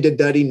 Not only did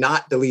Duddy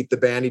not delete the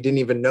band, he didn't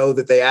even know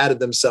that they added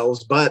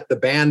themselves, but the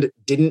band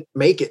didn't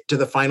make it to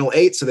the final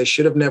 8, so they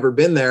should have never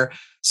been there.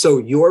 So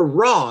you're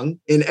wrong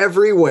in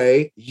every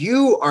way.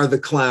 You are the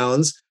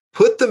clowns.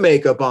 Put the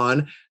makeup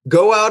on,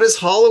 go out as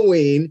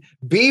Halloween,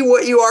 be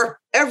what you are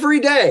every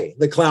day.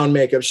 The clown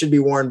makeup should be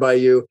worn by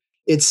you.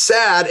 It's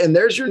sad, and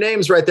there's your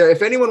names right there.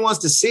 If anyone wants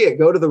to see it,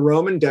 go to the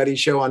Roman Duddy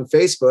Show on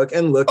Facebook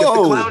and look at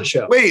the clown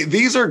show. Wait,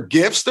 these are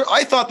gifts?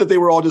 I thought that they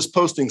were all just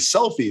posting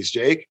selfies,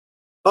 Jake.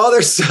 Oh, they're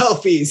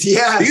selfies.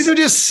 Yeah. These are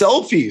just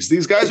selfies.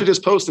 These guys are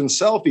just posting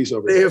selfies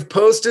over there. They have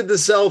posted the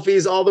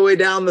selfies all the way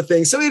down the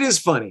thing. So it is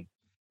funny.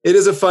 It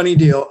is a funny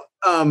deal.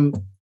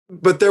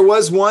 But there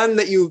was one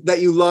that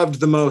you loved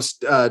the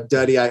most,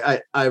 Duddy.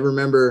 I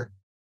remember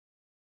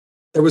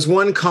there was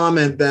one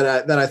comment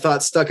that I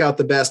thought stuck out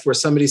the best, where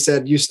somebody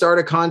said, you start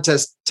a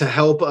contest to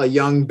help a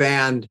young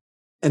band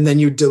and then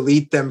you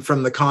delete them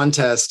from the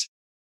contest,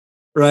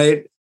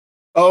 right?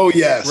 Oh,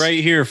 yes.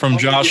 Right here from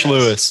Josh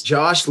Lewis.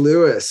 Josh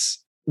Lewis.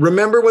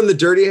 Remember when the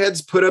Dirty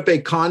Heads put up a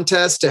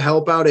contest to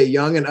help out a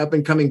young and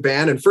up-and-coming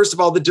band? And first of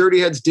all, the Dirty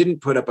Heads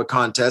didn't put up a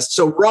contest.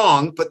 So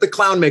wrong, put the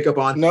clown makeup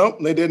on. No,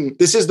 they didn't.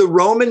 This is the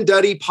Roman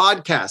Duddy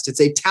podcast. It's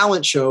a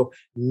talent show,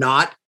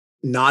 not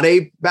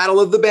a battle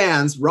of the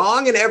bands.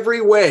 Wrong in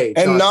every way.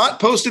 And not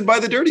posted by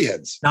the Dirty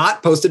Heads.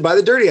 Not posted by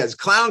the Dirty Heads.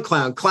 Clown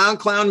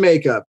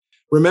makeup.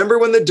 Remember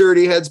when the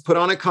Dirty Heads put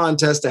on a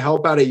contest to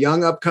help out a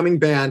young upcoming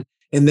band,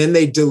 and then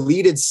they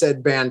deleted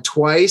said band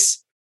twice?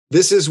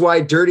 This is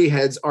why Dirty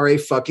Heads are a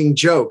fucking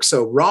joke.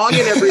 So wrong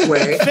in every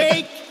way.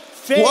 Fake,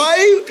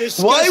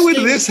 why would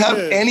this have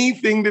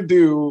anything to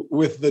do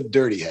with the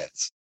Dirty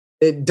Heads?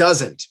 It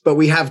doesn't. But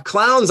we have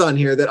clowns on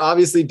here that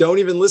obviously don't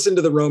even listen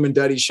to the Roman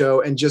Duddy Show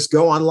and just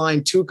go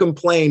online to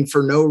complain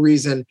for no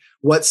reason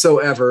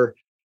whatsoever.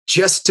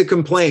 just to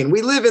complain.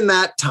 We live in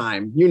that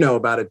time. You know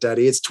about it,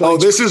 Duddy. It's 2021.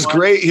 Oh, this is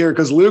great here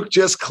because Luke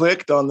just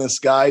clicked on this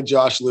guy,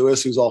 Josh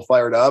Lewis, who's all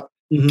fired up.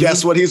 Mhm.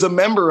 Guess what he's a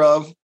member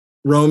of?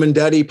 Rome and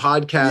Duddy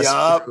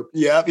podcast.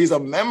 Yep. He's a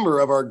member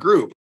of our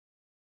group.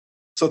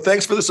 So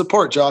thanks for the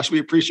support, Josh. We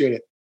appreciate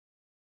it.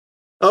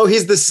 Oh,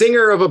 he's the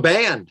singer of a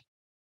band.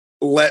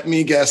 Let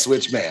me guess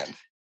which band.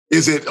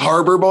 Is it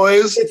Harbor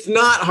Boys? It's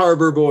not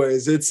Harbor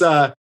Boys. It's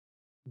a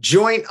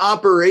Joint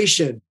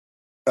Operation.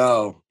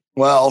 Oh,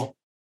 well,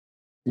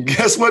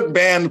 guess what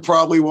band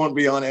probably won't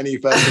be on any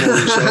festival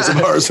shows of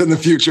ours in the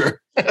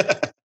future?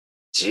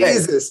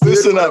 Jesus. Hey,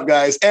 listen up,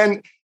 guys.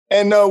 And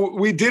no,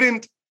 we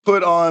didn't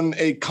put on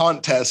a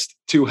contest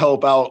to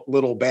help out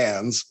little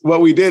bands.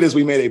 What we did is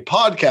we made a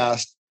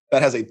podcast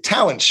that has a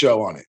talent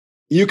show on it.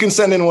 You can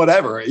send in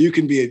whatever. You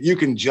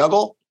can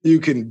juggle, you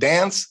can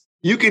dance,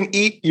 you can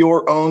eat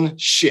your own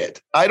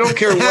shit. I don't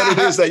care what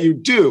it is that you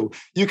do.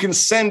 You can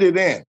send it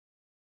in.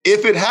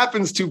 If it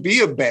happens to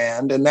be a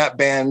band and that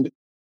band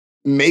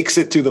makes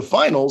it to the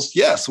finals,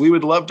 yes, we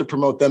would love to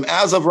promote them.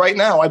 As of right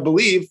now, I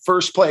believe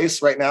first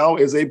place right now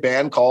is a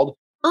band called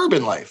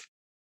Urban Life.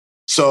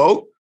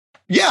 So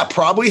yeah,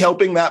 probably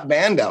helping that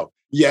band out.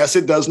 Yes,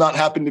 it does not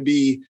happen to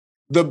be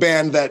the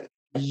band that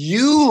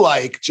you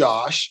like,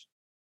 Josh,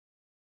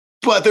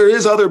 but there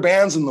is other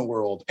bands in the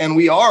world and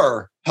we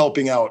are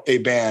helping out a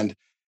band.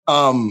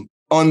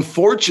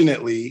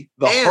 Unfortunately,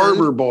 the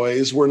Harbor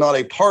Boys were not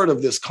a part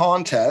of this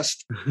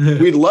contest.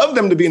 We'd love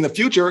them to be in the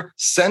future.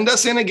 Send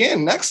us in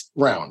again next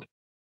round.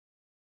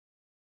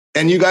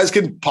 And you guys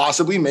could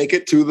possibly make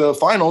it to the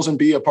finals and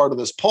be a part of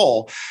this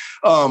poll.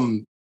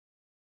 Don't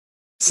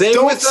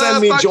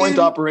send me joint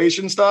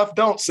operation stuff.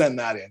 Don't send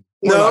that in.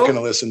 We're not going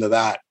to listen to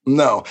that.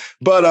 No.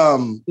 But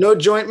no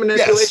joint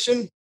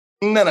manipulation?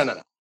 Yes.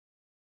 No.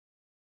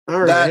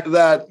 All right.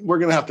 That we're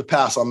going to have to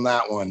pass on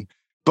that one.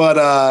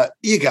 But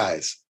you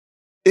guys,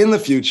 in the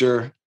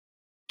future,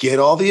 get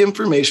all the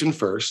information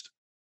first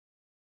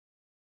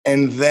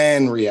and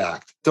then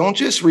react. Don't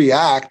just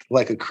react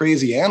like a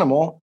crazy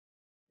animal.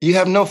 You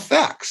have no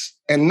facts.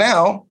 And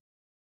now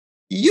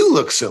you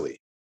look silly.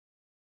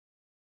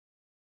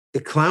 The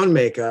clown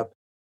makeup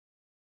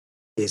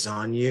is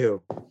on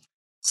you.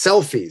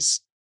 Selfies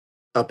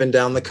up and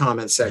down the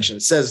comment section,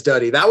 says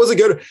Duddy. That was a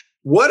good,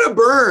 what a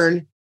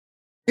burn.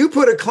 You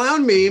put a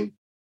clown meme.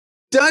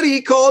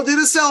 Duddy called it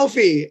a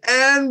selfie,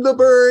 and the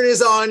burn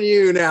is on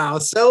you now.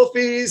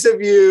 Selfies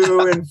of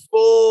you in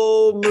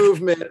full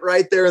movement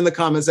right there in the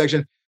comment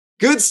section.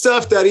 Good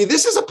stuff, Duddy.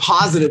 This is a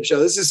positive show.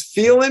 This is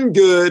Feeling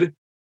Good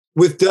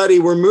with Duddy.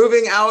 We're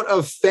moving out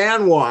of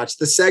Fan Watch,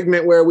 the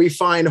segment where we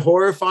find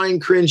horrifying,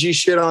 cringy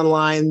shit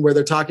online where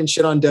they're talking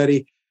shit on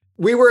Duddy.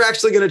 We were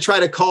actually going to try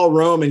to call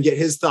Rome and get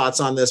his thoughts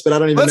on this, but I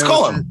don't even know. Let's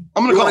call him.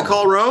 I'm going to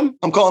call Rome.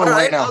 I'm calling him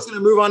right now. I was going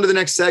to move on to the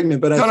next segment,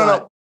 but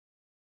no.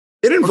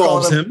 It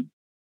involves him.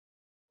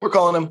 We're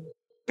calling him.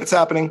 It's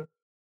happening.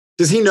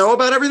 Does he know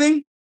about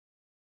everything?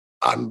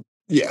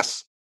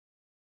 Yes.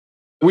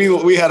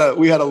 We had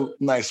a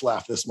nice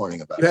laugh this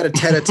morning about it. You had a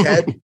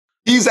tete-a-tete?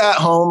 He's at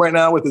home right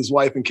now with his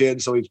wife and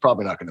kids, so he's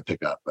probably not going to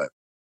pick up. But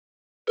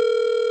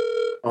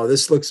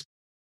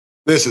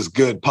this is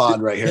good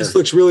pod right here. This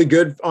looks really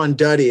good on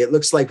Duddy. It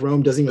looks like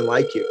Rome doesn't even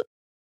like you.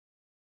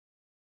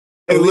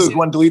 Hey, Luke,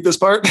 want to delete this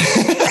part?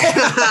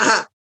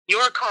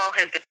 Your call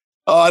has been.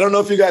 Oh, I don't know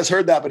if you guys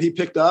heard that, but he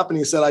picked up and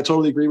he said, I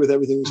totally agree with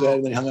everything you said.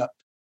 And then he hung up.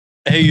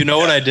 Hey, you know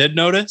what I did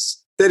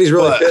notice? That he's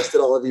really pissed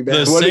at all of you,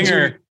 man.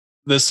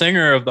 The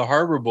singer of the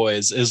Harbor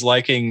Boys is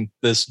liking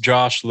this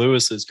Josh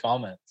Lewis's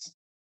comments.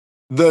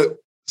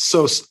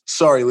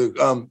 Sorry, Luke.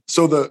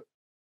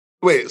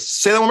 Wait,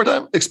 say that one more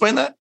time. Explain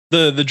that.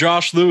 The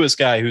Josh Lewis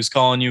guy who's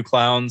calling you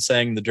clowns,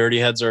 saying the Dirty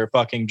Heads are a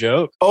fucking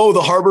joke. Oh,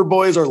 the Harbor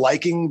Boys are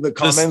liking the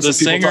comments. The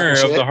singer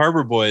of the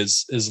Harbor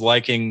Boys is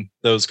liking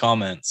those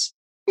comments.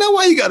 Now,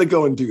 why you got to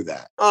go and do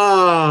that?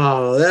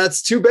 Oh,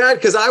 that's too bad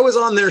because I was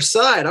on their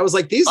side. I was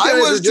like, these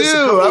guys are just a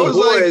couple of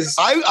boys.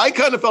 I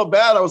kind of felt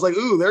bad. I was like,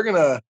 ooh,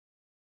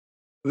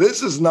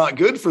 this is not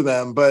good for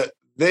them. But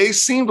it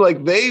seemed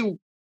like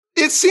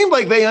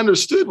they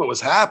understood what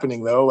was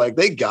happening, though. Like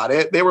they got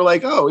it. They were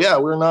like, oh, yeah,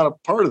 we're not a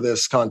part of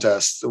this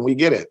contest and we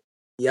get it.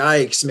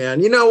 Yikes,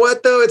 man. You know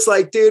what, though? It's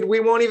like, dude,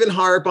 we won't even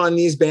harp on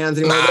these bands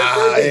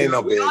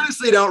anymore. We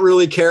honestly don't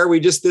really care.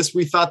 We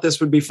thought this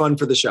would be fun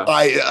for the show.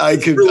 I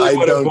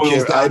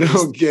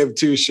don't give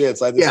two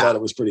shits. I just thought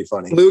it was pretty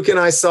funny. Luke and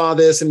I saw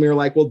this and we were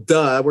like, well,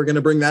 duh, we're going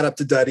to bring that up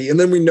to Duddy. And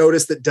then we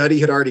noticed that Duddy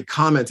had already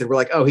commented. We're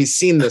like, oh, he's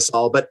seen this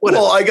all, but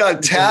whatever. Well, I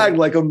got tagged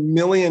like a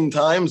million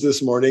times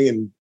this morning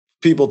and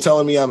people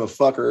telling me I'm a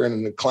fucker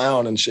and a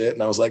clown and shit.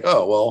 And I was like,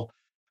 oh, well,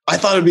 I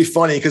thought it'd be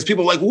funny because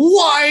people were like,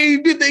 why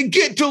did they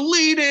get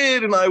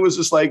deleted? And I was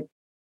just like,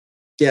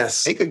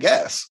 yes, take a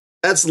guess.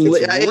 That's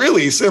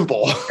really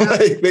simple.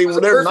 Like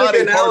they're not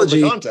a part of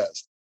the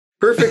contest.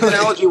 Perfect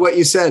analogy. What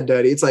you said,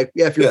 Duddy. It's like,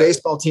 if your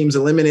baseball team's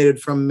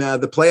eliminated from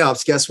the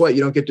playoffs, guess what?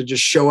 You don't get to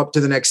just show up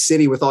to the next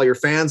city with all your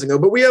fans and go,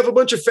 but we have a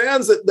bunch of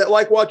fans that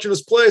like watching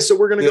us play. So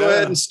we're going to go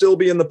ahead and still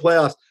be in the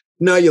playoffs.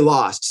 No, you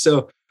lost.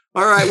 So,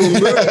 all right,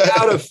 we'll move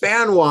out of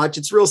Fan Watch.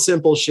 It's real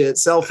simple shit.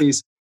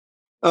 Selfies.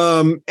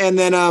 And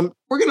then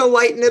we're going to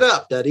lighten it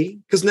up, Duddy,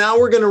 because now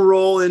we're going to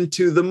roll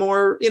into the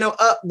more,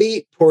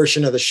 upbeat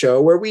portion of the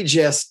show where we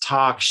just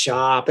talk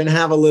shop and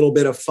have a little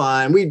bit of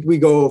fun. We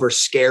go over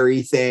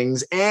scary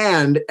things.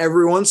 And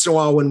every once in a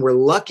while, when we're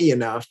lucky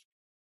enough,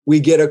 we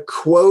get a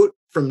quote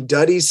from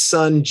Duddy's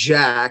son,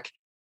 Jack.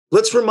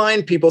 Let's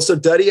remind people. So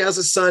Duddy has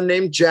a son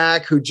named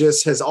Jack who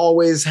just has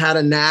always had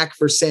a knack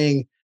for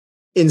saying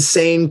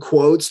insane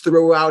quotes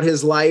throughout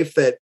his life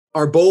that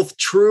are both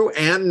true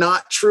and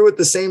not true at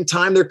the same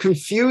time. They're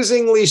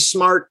confusingly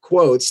smart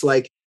quotes.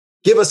 Like,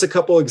 give us a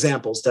couple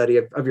examples, Duddy,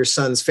 of your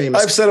son's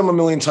famous. I've said them a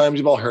million times.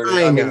 You've all heard it.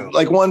 I know. Mean,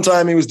 like one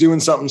time he was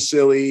doing something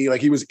silly, like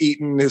he was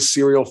eating his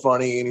cereal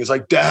funny, and he was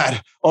like,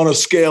 "Dad, on a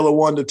scale of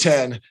 1 to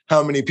 10,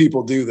 how many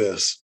people do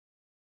this?"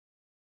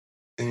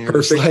 And you're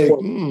Perfect. just like,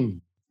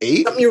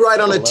 8. Something you write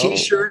on a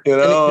T-shirt.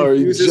 Or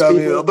you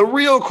the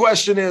real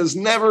question is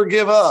never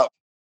give up.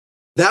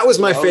 That was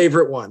my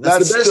favorite one.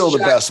 That's the best still the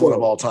Jack best quote. one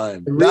of all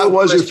time. That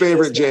was your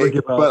favorite, Jake.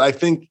 But But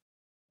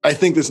I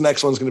think this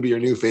next one's going to be your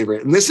new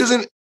favorite. And this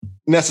isn't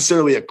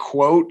necessarily a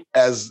quote,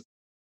 as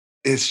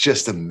it's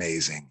just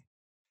amazing.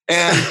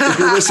 And if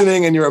you're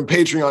listening and you're a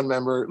Patreon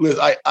member,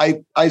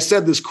 I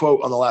said this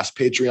quote on the last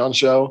Patreon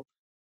show,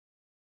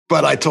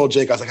 but I told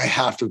Jake, I was like, I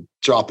have to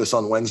drop this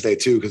on Wednesday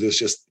too, because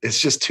it's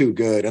just too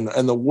good. And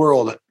the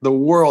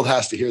world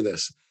has to hear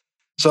this.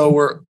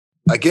 So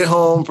I get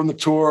home from the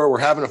tour. We're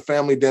having a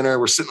family dinner.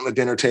 We're sitting at the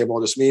dinner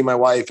table, just me, my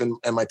wife, and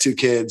my 2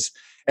 kids.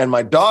 And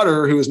my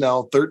daughter, who is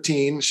now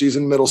 13, she's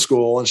in middle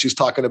school, and she's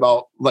talking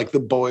about like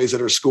the boys at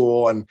her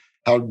school and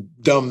how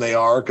dumb they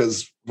are,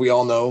 because we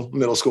all know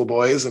middle school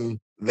boys and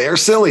they're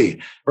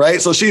silly,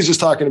 right? So she's just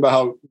talking about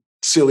how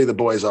silly the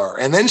boys are.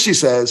 And then she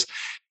says,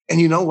 and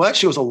you know what?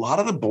 She goes, a lot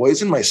of the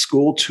boys in my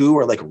school too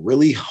are like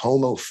really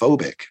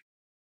homophobic,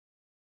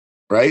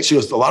 right? She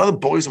goes, a lot of the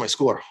boys in my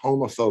school are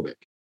homophobic.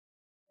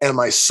 And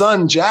my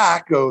son,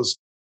 Jack, goes,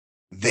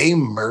 they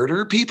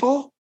murder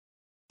people?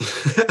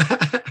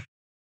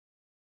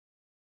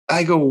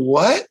 I go,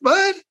 what,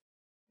 bud?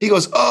 He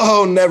goes,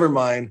 oh, never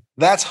mind.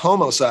 That's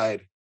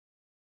homicide.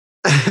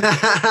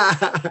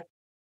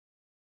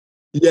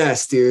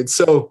 Yes, dude.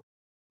 So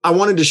I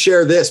wanted to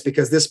share this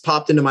because this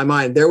popped into my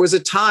mind. There was a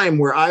time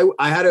where I've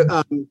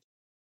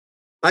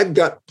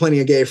got plenty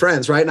of gay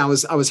friends, right? And I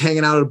was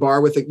hanging out at a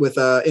bar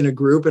in a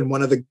group, and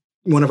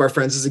one of our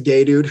friends is a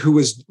gay dude who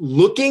was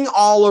looking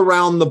all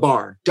around the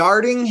bar,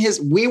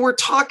 we were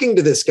talking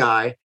to this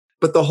guy,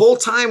 but the whole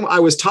time I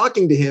was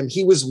talking to him,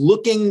 he was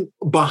looking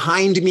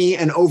behind me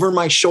and over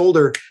my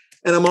shoulder.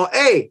 And I'm all,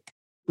 hey,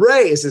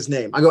 Ray is his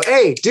name. I go,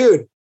 hey,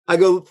 dude,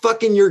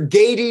 fucking your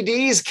gay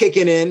DD's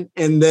kicking in.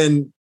 And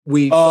then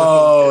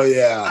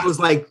I was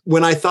like,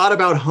 when I thought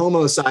about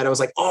homicide, I was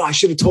like, oh, I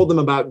should have told them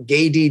about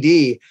gay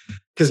DD.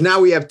 Cause now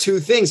we have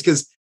 2 things.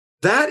 Cause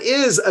that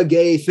is a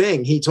gay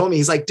thing. He told me,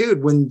 he's like,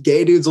 dude, when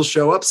gay dudes will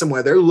show up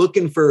somewhere, they're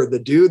looking for the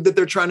dude that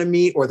they're trying to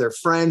meet or their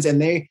friends.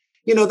 And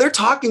they're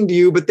talking to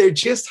you, but they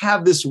just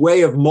have this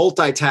way of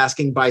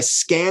multitasking by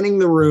scanning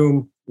the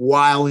room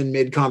while in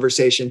mid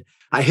conversation.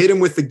 I hit him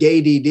with the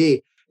gay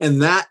DD,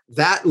 and that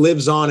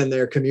lives on in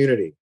their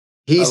community.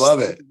 I love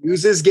it. He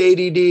uses gay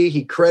DD.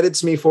 He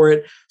credits me for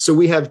it. So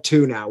we have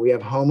 2 now. We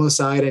have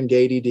homicide and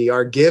gay DD,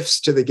 our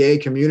gifts to the gay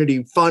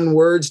community, fun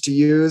words to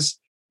use.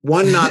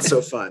 One not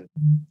so fun,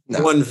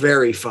 no. One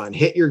very fun.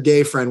 Hit your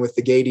gay friend with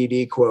the gay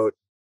DD quote.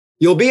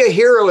 You'll be a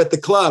hero at the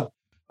club.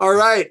 All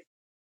right.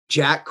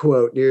 Jack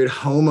quote, dude.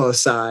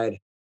 Homicide.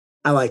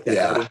 I like that.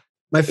 Yeah. Buddy.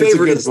 My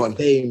favorite is one.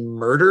 They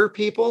murder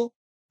people.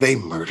 They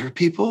murder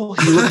people?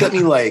 He looked at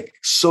me like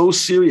so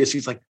serious.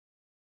 He's like,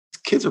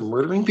 kids are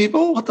murdering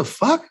people? What the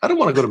fuck? I don't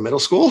want to go to middle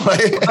school.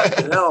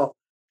 No.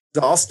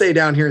 I'll stay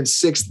down here in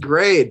 6th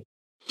grade.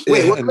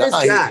 Wait, what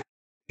grade's Jack?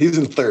 He's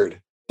in 3rd.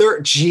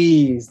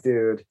 Jeez,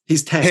 dude.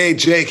 He's 10. Hey,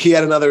 Jake, he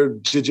had another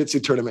jiu-jitsu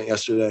tournament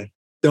yesterday.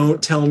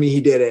 Don't tell me he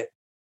did it.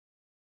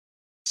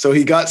 So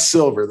he got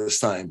silver this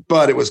time,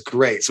 but it was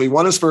great. So he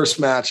won his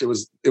first match. It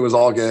was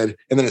all good.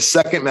 And then his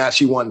second match,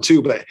 he won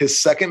too. But his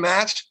second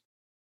match,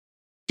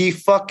 he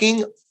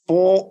fucking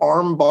full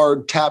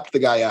armbar tapped the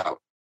guy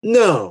out.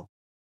 No.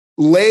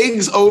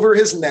 Legs over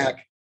his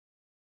neck.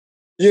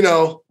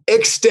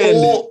 Extend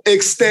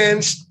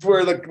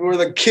where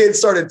the kid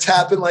started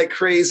tapping like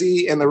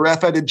crazy, and the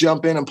ref had to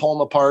jump in and pull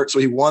him apart. So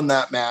he won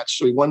that match.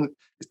 So he won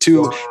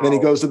 2, and then he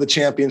goes to the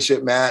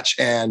championship match,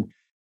 and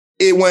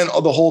it went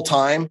the whole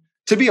time.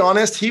 To be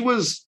honest, he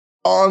was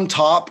on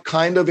top,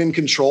 kind of in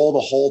control the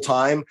whole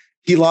time.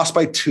 He lost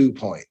by 2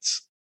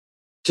 points.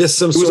 Just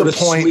some sort of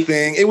point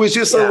thing. It was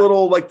just a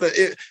little like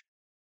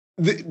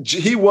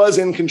he was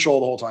in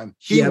control the whole time.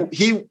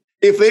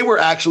 If they were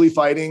actually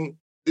fighting,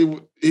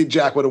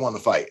 Jack would have won the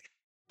fight.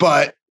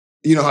 But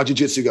you know how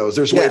jiu-jitsu goes.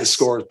 There's a way to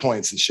score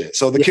points and shit.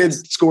 So the kid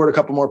scored a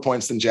couple more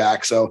points than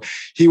Jack. So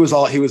he was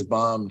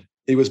bummed.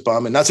 He was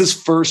bummed. And that's his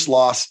first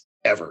loss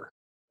ever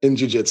in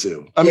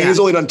jiu-jitsu. I mean, he's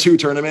only done 2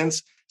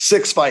 tournaments,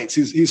 6 fights.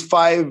 He's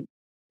 5-1.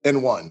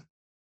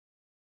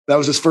 That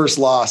was his first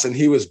loss. And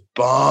he was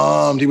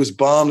bummed.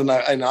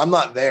 And I'm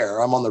not there.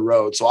 I'm on the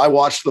road. So I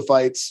watched the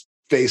fights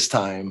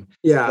FaceTime.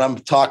 Yeah. And I'm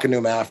talking to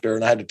him after,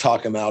 and I had to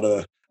talk him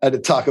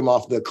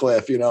off the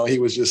cliff. You know, he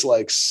was just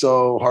like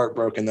so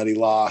heartbroken that he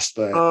lost.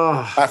 But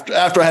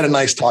after I had a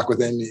nice talk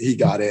with him, he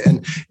got it.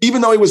 And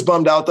even though he was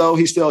bummed out, though,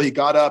 he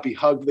got up, he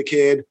hugged the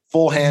kid,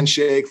 full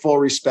handshake, full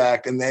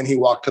respect, and then he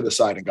walked to the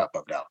side and got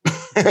bummed out.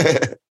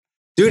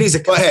 Dude, he's a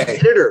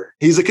competitor.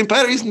 He's a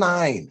competitor. He's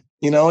 9.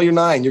 You know, you're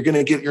 9. You're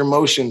gonna get your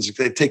emotions.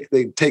 They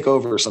take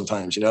over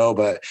sometimes. You know,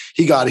 but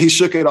he got it. He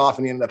shook it off,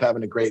 and he ended up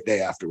having a great day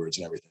afterwards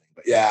and everything.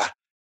 But yeah.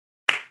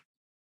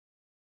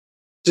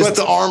 But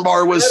the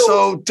armbar was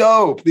so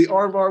dope. The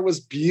armbar was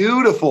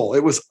beautiful.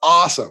 It was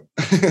awesome.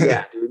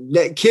 Yeah.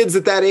 Kids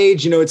at that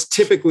age, you know, it's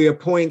typically a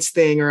points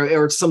thing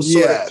or some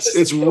sort of. Yes,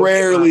 it's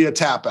rarely a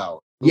tap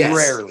out. Yes.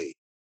 Rarely.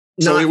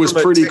 So it was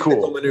pretty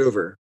cool.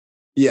 Maneuver.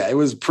 Yeah, it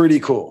was pretty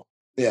cool.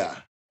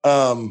 Yeah.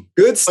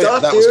 Good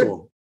stuff, that dude. was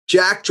cool.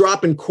 Jack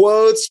dropping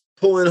quotes,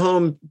 pulling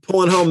home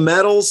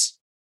medals.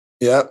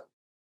 Yep.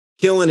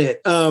 Killing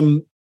it.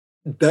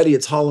 Buddy,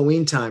 it's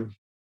Halloween time.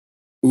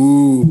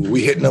 Ooh,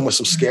 we hitting them with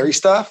some scary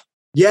stuff?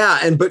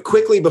 Yeah, but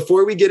quickly,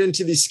 before we get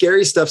into the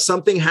scary stuff,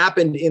 something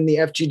happened in the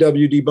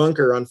FGW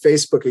debunker on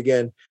Facebook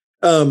again.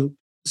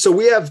 So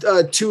we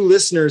have 2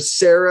 listeners,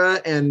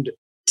 Sarah and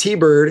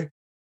T-Bird.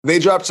 They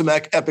dropped some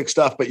epic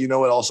stuff, but you know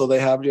what also they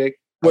have, Jake?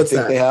 What's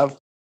that? They have?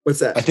 What's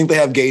that? I think they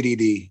have Gay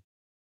DD.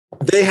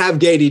 They have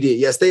Gay DD.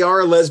 Yes, they are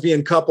a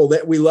lesbian couple.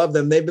 That we love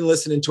them. They've been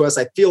listening to us,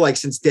 I feel like,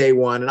 since day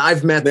one. And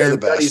I've met them.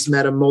 Buddy's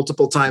met them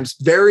multiple times.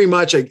 Very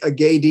much a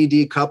Gay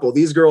DD couple.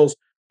 These girls,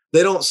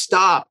 they don't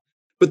stop.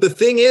 But the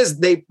thing is,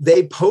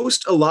 they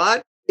post a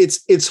lot.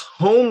 It's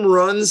home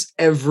runs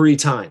every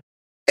time.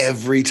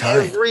 Every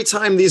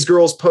time these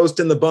girls post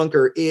in the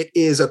bunker, it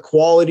is a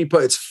quality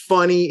post. It's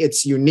funny.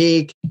 It's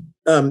unique.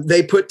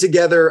 They put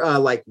together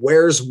like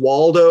Where's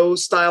Waldo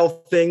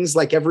style things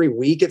like every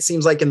week, it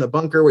seems like, in the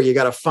bunker, where you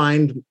got to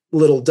find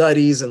little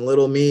Duddies and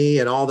little me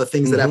and all the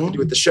things that have to do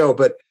with the show.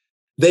 But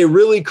they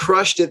really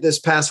crushed it this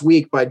past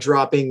week by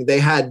dropping. They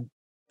had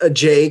a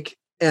Jake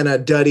and a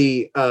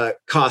Duddy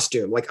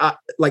costume, like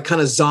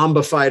kind of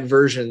zombified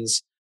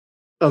versions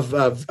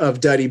of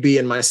Duddy B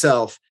and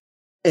myself.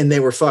 And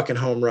they were fucking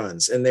home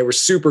runs, and they were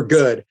super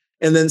good.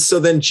 And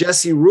then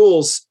Jesse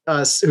Rules,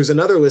 who's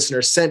another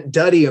listener, sent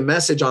Duddy a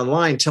message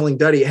online telling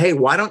Duddy, hey,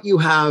 why don't you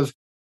have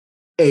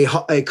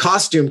a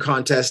costume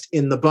contest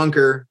in the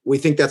bunker? We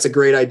think that's a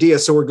great idea.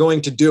 So we're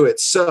going to do it.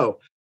 So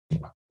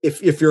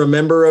if you're a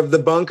member of the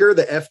bunker,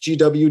 the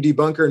FGW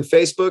debunker in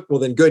Facebook, well,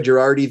 then good,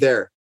 you're already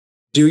there.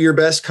 Do your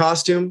best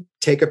costume,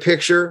 take a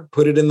picture,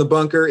 put it in the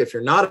bunker. If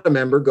you're not a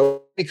member,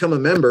 go become a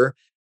member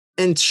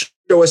and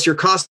show us your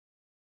costume.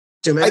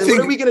 I think, what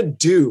are we going to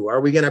do?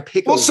 Are we going to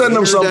pick? We'll send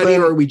them something,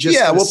 or are we just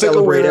we'll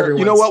celebrate pick a everyone?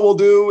 You know what we'll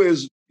do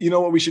is,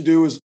 what we should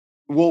do is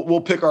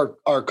we'll pick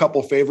our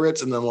couple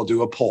favorites, and then we'll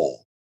do a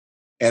poll,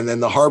 and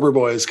then the Harbor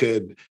Boys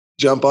could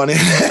jump on in.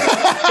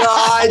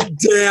 God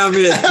damn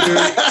it, dude!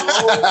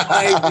 Oh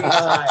my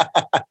god!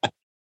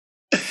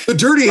 The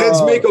Dirty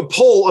Heads make a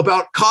poll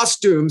about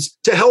costumes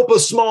to help a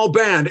small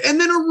band, and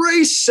then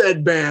erase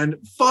said band.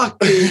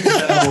 Fucking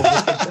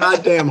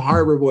goddamn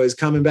Harbor Boys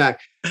coming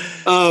back.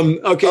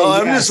 Okay.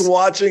 I'm just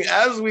watching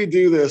as we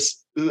do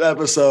this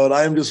episode.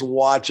 I'm just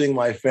watching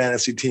my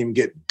fantasy team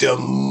get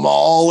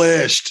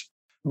demolished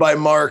by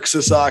Mark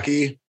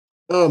Sasaki.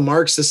 Oh,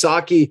 Mark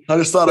Sasaki. I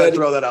just thought I'd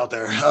throw that out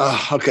there.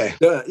 Okay.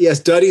 Yes,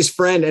 Duddy's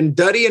friend. And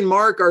Duddy and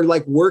Mark are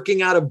like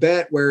working out a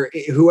bet where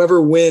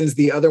whoever wins,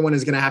 the other one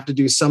is going to have to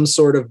do some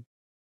sort of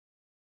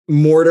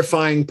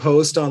mortifying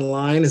post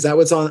online. Is that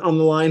what's on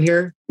the line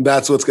here?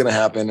 That's what's going to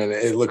happen. And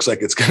it looks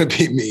like it's going to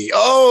be me.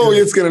 Oh,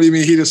 it's going to be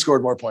me. He just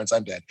scored more points.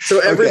 I'm dead.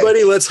 So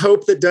everybody, let's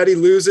hope that Duddy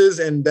loses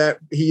and that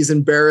he's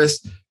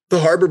embarrassed. The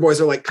Harbor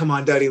Boys are like, come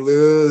on, Duddy,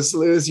 lose.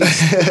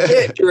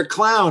 You're a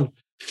clown.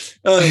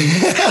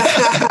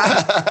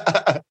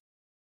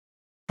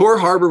 Poor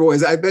Harbor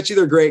Boys. I bet you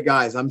they're great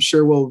guys. I'm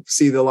sure we'll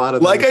see a lot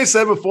of them. Like I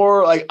said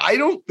before, like I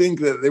don't think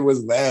that it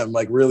was them.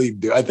 Like really,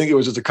 I think it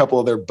was just a couple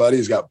of their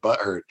buddies got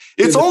butthurt.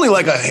 It's only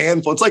like a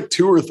handful. It's like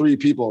 2 or 3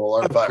 people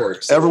are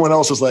butthurt. Everyone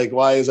else is like,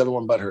 why is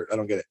everyone butthurt? I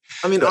don't get it.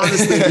 I mean,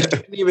 honestly, we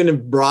didn't even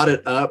have brought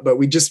it up, but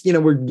we just,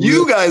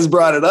 you guys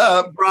brought it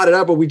up.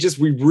 But we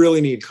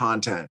really need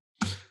content.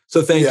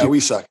 So thank you. Yeah,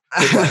 we suck.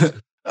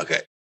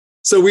 Okay.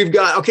 So we've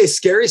got,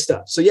 scary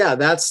stuff. So yeah,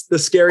 that's the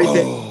scary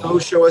thing. Go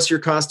show us your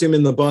costume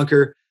in the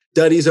bunker.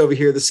 Duddy's over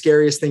here. The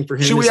scariest thing for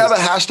him. Should we have a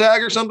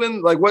hashtag or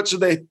something? Like what should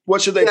they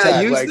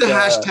tag? Use the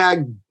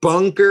hashtag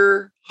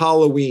bunker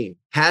Halloween.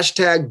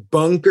 Hashtag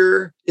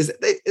bunker. Is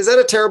that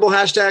a terrible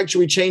hashtag? Should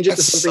we change it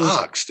to something?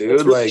 Sucks,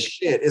 dude. Really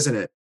shit, isn't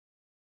it?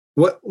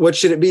 What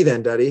should it be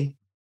then, Duddy?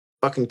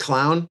 Fucking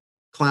clown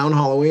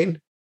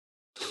Halloween?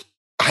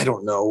 I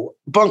don't know.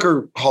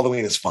 Bunker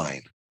Halloween is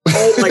fine.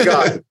 Oh my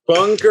God.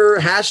 Bunker,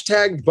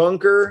 hashtag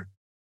bunker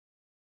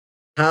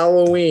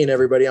Halloween,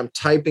 everybody. I'm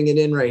typing it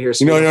in right here.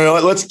 So no.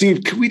 Let's do,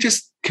 can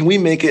we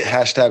make it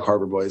hashtag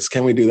Harbor Boys?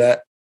 Can we do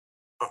that?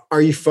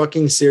 Are you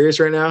fucking serious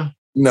right now?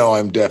 No,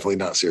 I'm definitely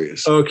not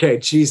serious. Okay.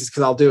 Jesus.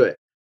 Cause I'll do it.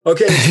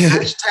 Okay.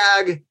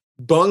 Hashtag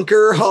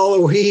bunker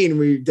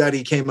Halloween.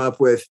 Duddy came up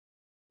with.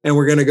 And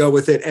we're going to go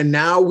with it. And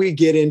now we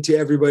get into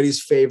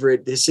everybody's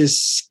favorite. This is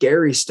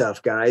scary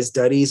stuff, guys.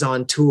 Duddy's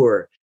on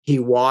tour. He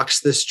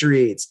walks the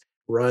streets,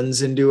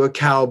 runs into a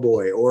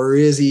cowboy, or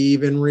is he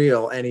even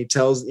real? And he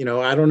tells,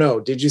 I don't know.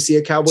 Did you see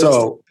a cowboy?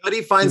 So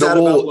Duddy finds out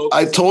about locals.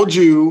 I told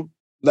you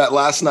that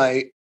last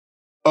night.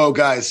 Oh,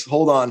 guys,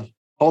 hold on.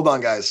 Hold on,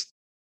 guys.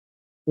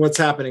 What's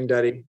happening,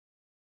 Duddy?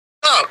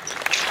 Oh,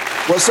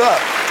 What's up?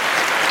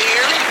 can you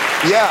hear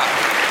me? Yeah,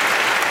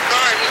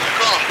 Sorry, Mr.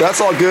 Call.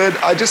 that's all good.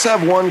 I just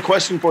have one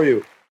question for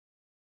you.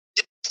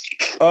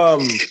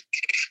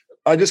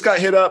 I just got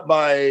hit up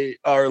by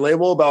our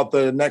label about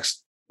the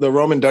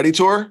Rome and Duddy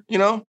tour,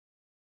 Yeah.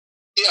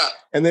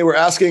 and they were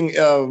asking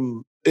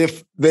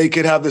if they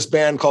could have this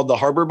band called the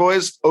Harbor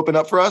Boys open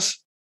up for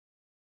us.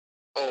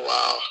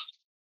 Oh,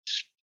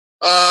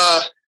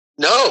 wow.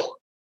 No.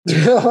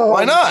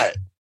 Why not?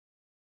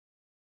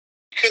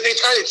 Because they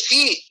tried to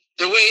cheat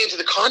their way into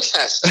the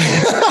contest.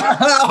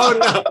 Oh,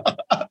 no.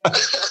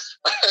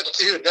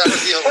 Dude, that would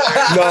be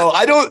hilarious. No,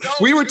 I don't.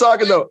 We were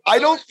talking though. I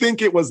don't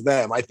think it was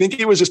them. I think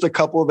it was just a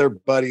couple of their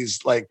buddies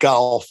like got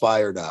all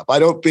fired up. I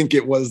don't think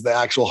it was the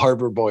actual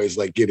Harbor Boys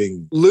like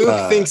getting.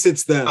 Luke thinks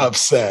it's them.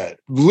 Upset.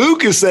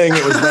 Luke is saying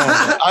it was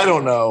them. I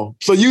don't know.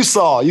 So you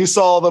saw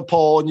the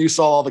poll and you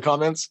saw all the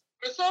comments.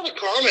 I saw the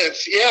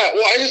comments. Yeah.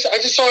 Well, I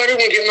just saw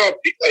everyone getting all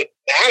like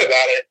mad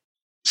about it.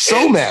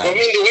 So mad. I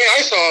mean, the way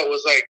I saw it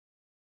was like,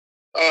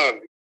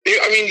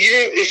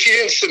 if you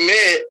didn't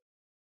submit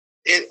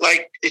it,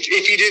 like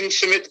if you didn't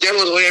submit the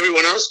demo the way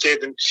everyone else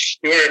did, then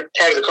you weren't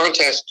part of the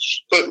contest.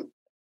 But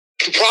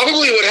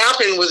probably what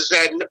happened was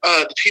that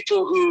the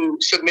people who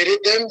submitted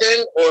them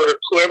then, or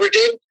whoever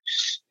did,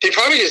 they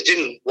probably just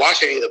didn't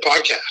watch any of the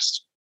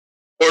podcasts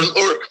or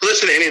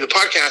listen to any of the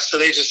podcasts. So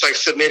they just like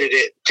submitted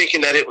it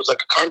thinking that it was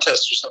like a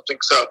contest or something.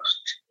 So,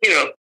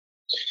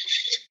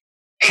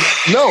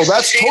 No,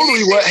 that's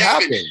totally what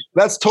happened.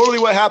 That's totally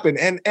what happened.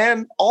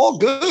 And all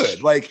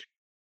good. Like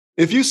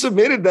if you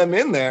submitted them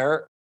in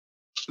there,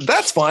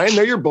 that's fine.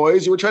 They're your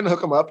boys. You were trying to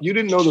hook them up. You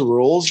didn't know the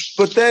rules,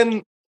 but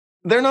then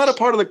they're not a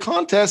part of the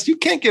contest. You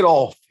can't get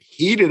all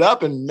heated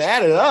up and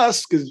mad at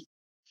us because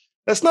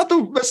that's not the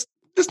rules.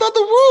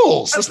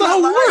 That's not how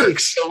it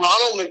works. The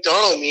Ronald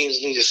McDonald memes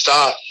need to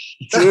stop.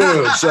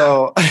 Dude,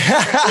 so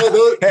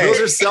those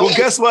are selfish. well,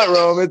 guess what,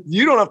 Rome?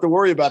 You don't have to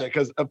worry about it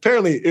because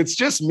apparently it's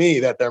just me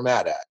that they're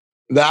mad at.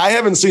 That I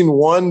haven't seen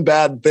one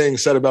bad thing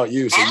said about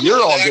you, so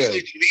you're all good.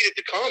 Actually deleted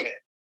the comment.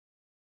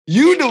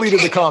 You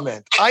deleted the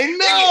comment. I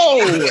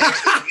know.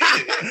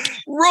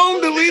 Rome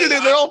deleted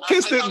it. They're all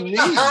pissed at me.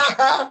 I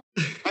thought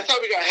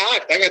we got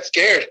hacked. I got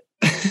scared.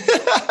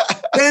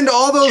 Send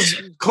all those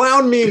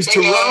clown memes to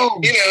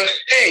Rome.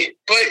 Hey,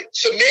 but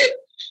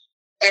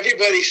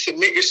everybody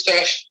submit your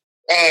stuff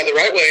the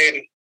right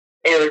way,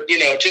 or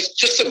just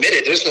submit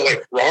it. There's no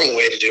like wrong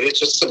way to do it.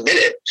 Just submit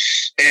it,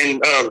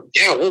 and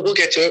we'll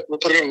get to it. We'll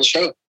put it on the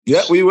show.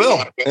 Yeah, we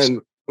will,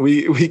 and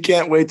we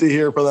can't wait to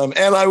hear from them.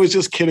 And I was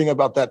just kidding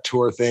about that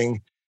tour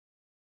thing,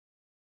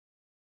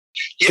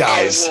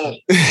 guys.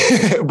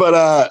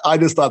 But I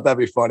just thought that'd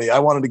be funny. I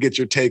wanted to get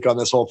your take on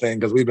this whole thing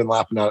because we've been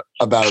laughing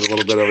about it a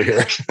little bit over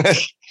here.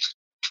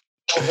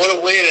 What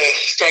a way to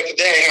start the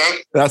day, huh?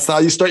 That's how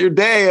you start your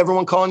day.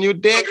 Everyone calling you a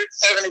dick.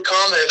 170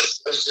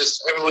 comments. It's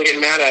just everyone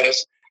getting mad at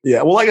us.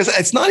 Yeah. Well, like I said,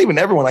 it's not even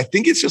everyone. I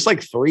think it's just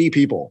like 3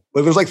 people.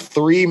 Like, there's like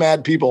 3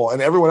 mad people,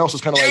 and everyone else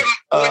is kind of when 3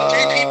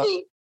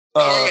 people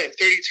comment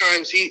 30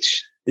 times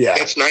each, yeah,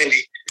 that's 90.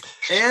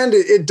 And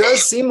it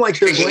does seem like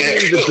they're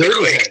blaming the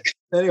dirty head.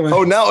 Anyway.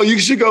 Oh, now you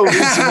should go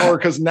read some more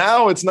because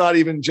now it's not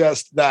even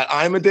just that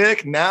I'm a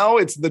dick. Now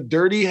it's the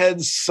dirty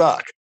heads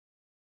suck.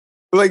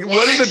 Like,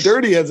 what do the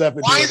dirty heads have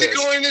to do with Why is it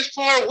going this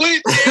far? What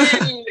is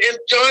Dan and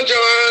John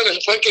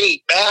and fucking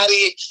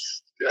Batty?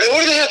 What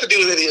do they have to do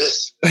with any of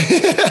this?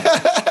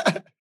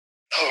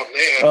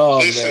 Oh,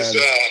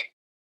 man.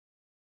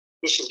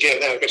 This is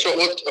getting out of control.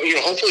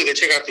 Hopefully they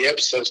check out the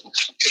episodes.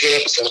 It's a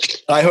good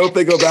episode. I hope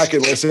they go back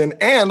and listen,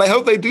 and I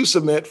hope they do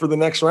submit for the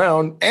next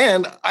round,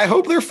 and I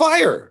hope they're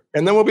fire.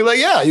 And then we'll be like,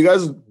 yeah, you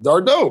guys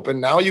are dope,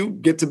 and now you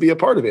get to be a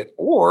part of it.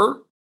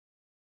 Or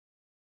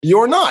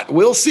you're not.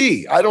 We'll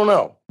see. I don't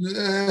know.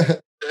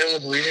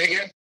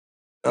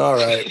 All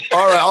right.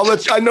 I'll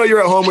let you, I know you're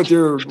at home with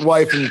your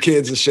wife and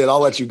kids and shit. I'll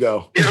let you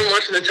go. Yeah, I'm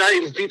watching the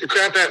Titans beat the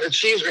crap out of the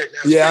Chiefs right now.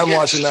 Yeah, I'm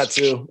watching that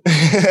too.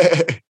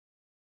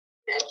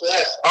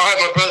 All right,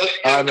 my brother.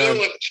 All right,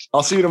 man.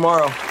 I'll see you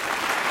tomorrow.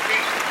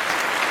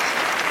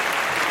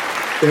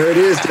 There it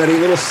is, Daddy.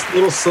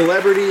 Little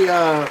celebrity,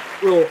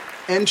 little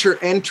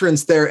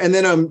entrance there. And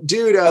then,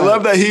 dude. I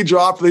love that he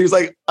dropped. He was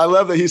like, I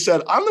love that he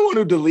said, I'm the one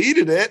who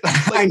deleted it.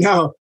 Like, I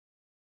know.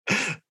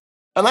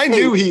 And I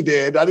knew he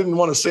did. I didn't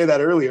want to say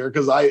that earlier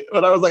but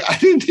I was like, I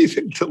didn't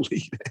even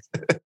delete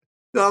it.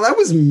 No, that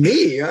was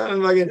me.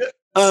 I'm like,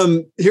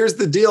 here's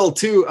the deal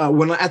too.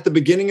 When at the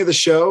beginning of the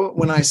show,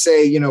 when I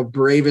say,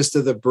 bravest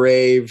of the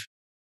brave,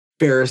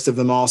 fairest of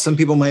them all, some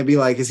people might be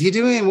like,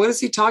 what is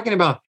he talking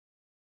about?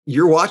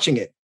 You're watching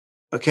it.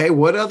 Okay.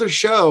 What other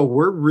show?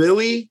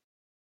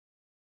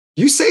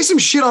 You say some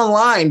shit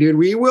online, dude.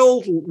 We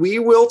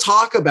will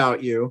talk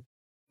about you.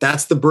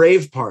 That's the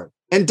brave part.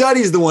 And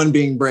Duddy's the one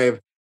being brave.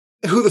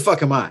 Who the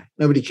fuck am I?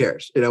 Nobody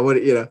cares.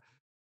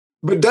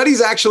 But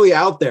Duddy's actually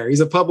out there. He's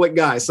a public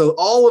guy. So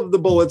all of the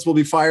bullets will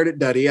be fired at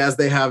Duddy as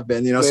they have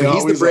been, so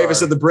he's the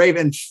bravest of the brave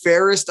and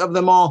fairest of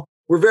them all.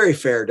 We're very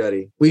fair,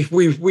 Duddy.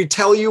 We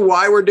tell you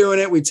why we're doing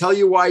it. We tell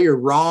you why you're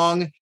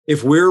wrong.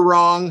 If we're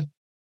wrong,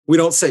 we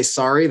don't say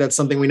sorry. That's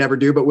something we never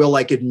do, but we'll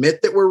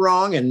admit that we're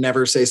wrong and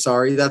never say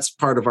sorry. That's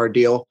part of our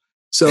deal.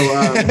 So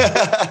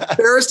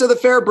fairest of the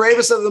fair,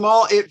 bravest of them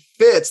all. It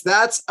fits.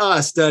 That's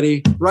us,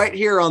 Duddy, right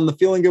here on the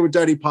Feeling Good with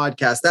Duddy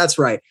podcast. That's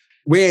right.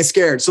 We ain't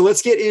scared. So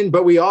let's get in,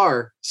 but we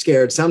are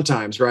scared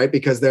sometimes, right?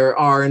 Because there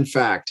are, in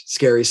fact,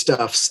 scary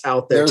stuffs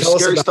out there.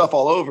 There's scary stuff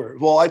all over.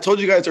 Well, I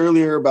told you guys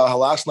earlier about how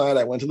last night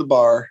I went to the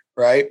bar,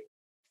 right?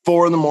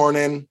 4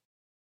 a.m.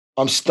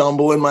 I'm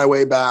stumbling my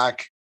way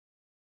back.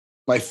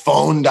 My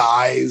phone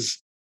dies.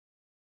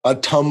 A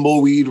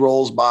tumbleweed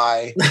rolls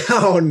by.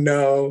 Oh,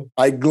 no.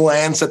 I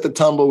glance at the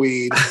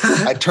tumbleweed.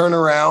 I turn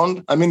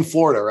around. I'm in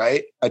Florida,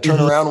 right? I turn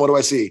around. What do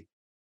I see?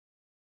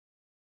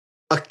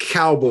 A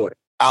cowboy.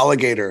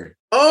 Alligator.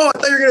 Oh, I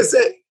thought you were going to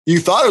say. You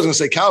thought I was going to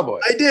say cowboy.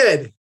 I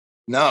did.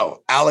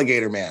 No,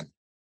 alligator man.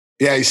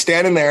 Yeah, he's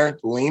standing there,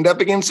 leaned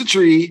up against a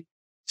tree,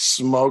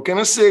 smoking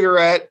a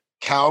cigarette,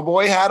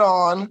 cowboy hat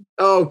on.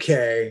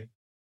 Okay.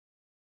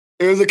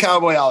 It was a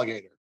cowboy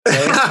alligator.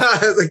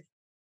 Right?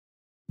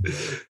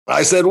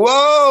 I said,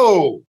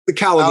 whoa,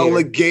 the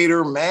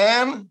alligator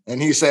man. And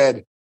he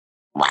said,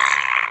 wah.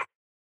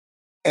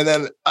 And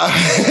then,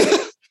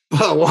 oh,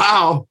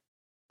 wow.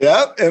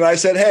 Yep. And I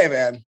said, hey,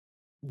 man,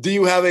 do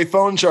you have a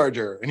phone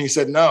charger? And he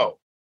said, no,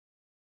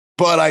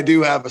 but I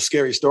do have a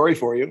scary story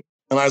for you.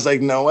 And I was like,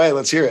 no way,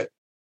 let's hear it.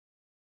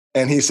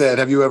 And he said,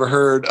 have you ever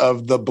heard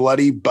of the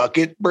Bloody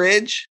Bucket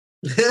Bridge?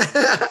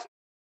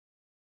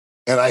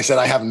 And I said,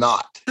 I have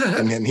not.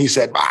 And then he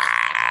said, bah.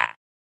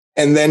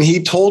 And then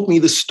he told me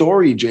the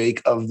story,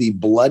 Jake, of the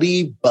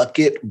Bloody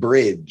Bucket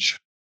Bridge.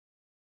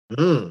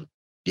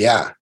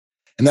 Yeah.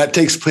 And that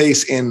takes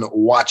place in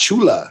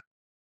Wauchula,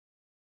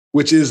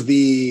 which is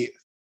the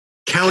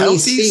county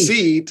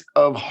seat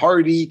of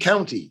Hardy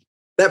County.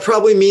 That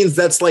probably means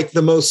that's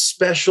the most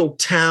special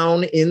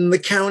town in the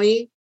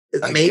county.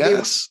 Maybe,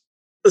 guess.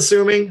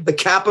 Assuming the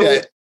capital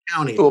of the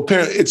county. Well,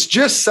 apparently it's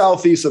just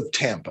southeast of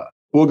Tampa.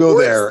 We'll go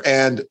there.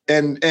 And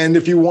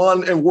if you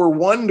want, and we're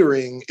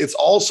wondering, it's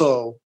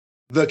also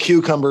the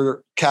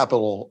cucumber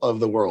capital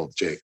of the world,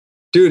 Jake.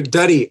 Dude,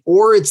 Duddy,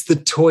 or it's the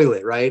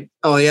toilet, right?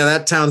 Oh, yeah,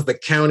 that town's the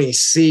county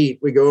seat.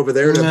 We go over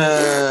there.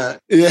 Yeah.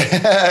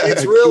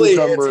 It's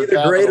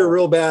either great or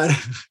real bad.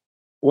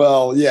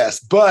 Well, yes.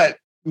 But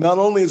not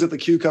only is it the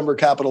cucumber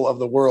capital of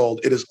the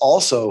world, it is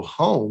also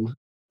home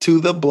to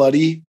the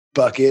Bloody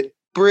Bucket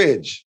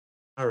Bridge.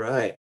 All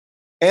right.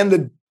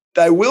 And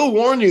I will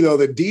warn you, though,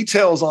 the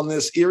details on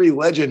this eerie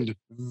legend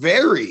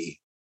vary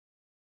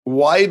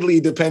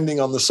widely depending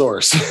on the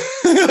source.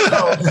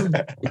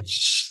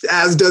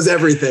 As does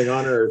everything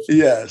on Earth.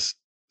 Yes.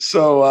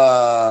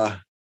 So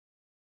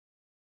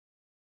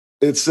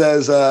it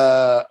says,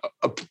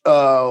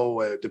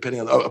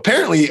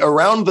 apparently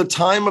around the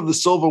time of the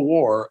Civil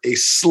War, a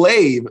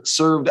slave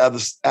served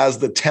as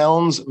the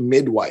town's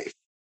midwife.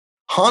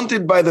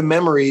 Haunted by the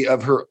memory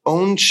of her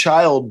own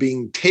child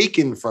being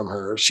taken from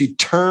her, she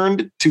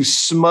turned to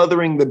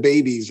smothering the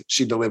babies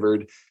she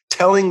delivered,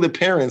 telling the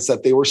parents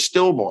that they were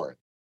stillborn.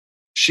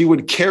 She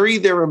would carry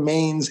their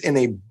remains in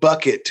a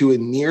bucket to a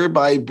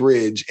nearby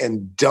bridge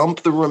and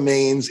dump the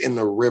remains in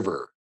the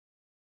river.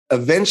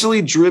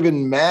 Eventually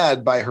driven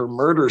mad by her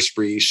murder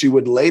spree, she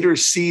would later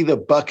see the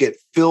bucket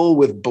fill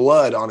with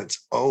blood on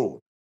its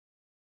own.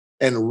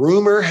 And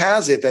rumor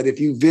has it that if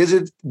you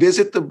visit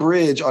the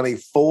bridge on a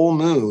full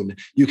moon,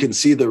 you can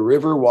see the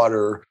river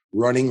water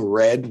running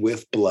red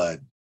with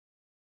blood.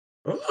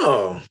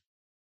 Oh,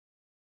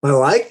 I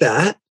like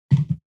that.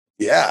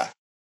 Yeah.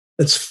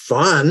 It's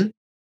fun.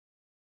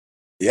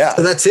 Yeah.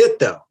 So that's it,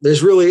 though.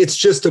 It's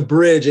just a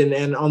bridge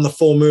and on the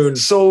full moon.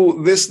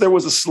 So there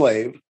was a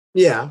slave.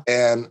 Yeah.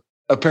 And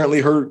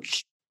apparently her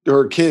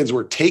kids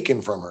were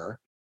taken from her.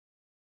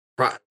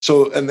 Right.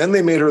 So, and then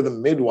they made her the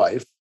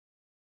midwife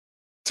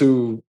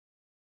to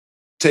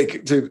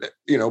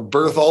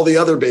birth all the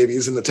other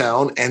babies in the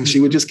town, and she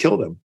would just kill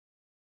them.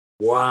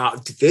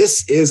 Wow.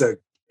 This is a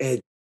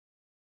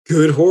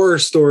good horror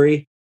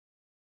story.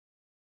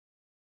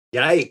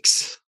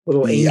 Yikes.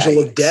 Little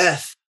angel of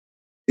death.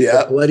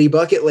 Yeah. Bloody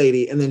bucket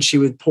lady. And then she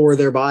would pour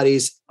their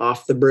bodies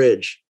off the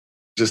bridge.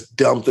 Just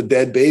dump the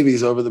dead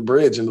babies over the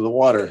bridge into the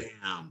water.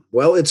 Damn.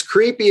 Well, it's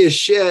creepy as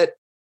shit.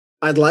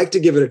 I'd like to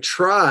give it a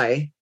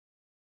try.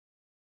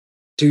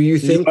 Do you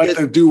think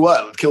to do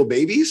what? Kill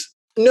babies?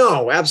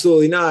 No,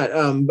 absolutely not.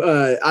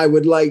 I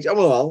would like,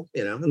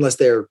 unless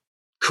they're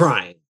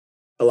crying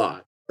a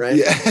lot, right?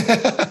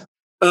 Yeah.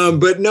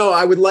 But no,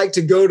 I would like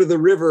to go to the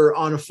river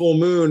on a full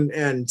moon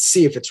and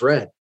see if it's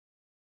red.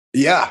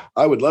 Yeah,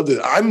 I would love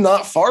to. I'm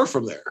not far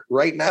from there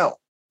right now.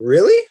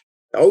 Really?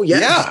 Oh yeah,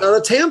 yeah. Out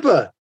of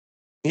Tampa.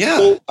 Yeah,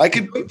 well, I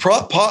could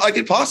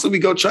possibly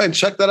go try and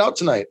check that out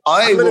tonight.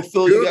 I will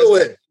fill you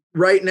guys in.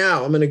 right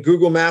now. I'm going to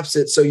Google Maps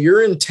it. So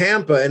you're in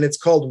Tampa, and it's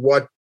called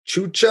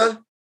Wauchula.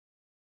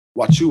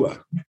 Let's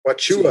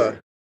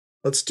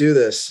do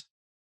this.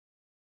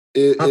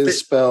 It is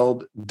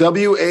spelled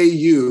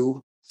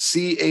Wauchula.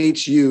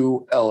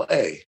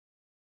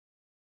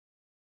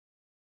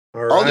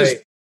 All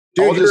right.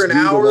 Dude,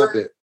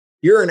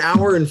 you're an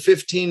hour and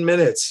 15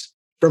 minutes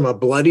from a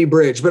bloody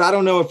bridge, but I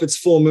don't know if it's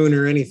full moon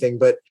or anything.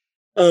 But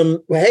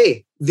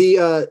hey,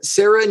 the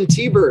Sarah and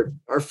T-Bird,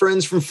 our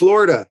friends from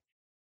Florida,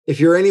 if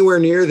you're anywhere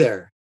near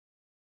there,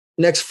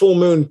 next full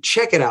moon,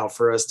 check it out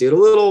for us, dude. A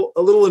little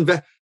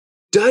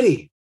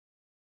Duddy.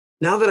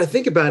 Now that I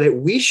think about it,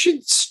 we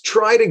should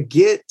try to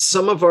get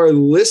some of our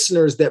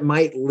listeners that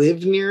might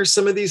live near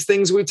some of these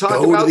things we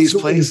talk about to these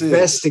places.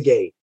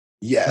 Investigate.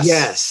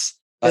 Yes.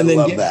 And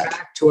then get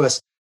back to us.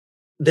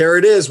 There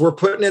it is. We're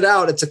putting it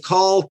out. It's a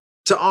call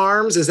to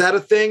arms. Is that a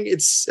thing?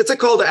 It's a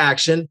call to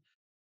action.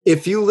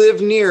 If you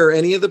live near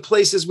any of the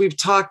places we've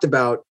talked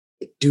about,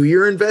 do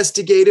your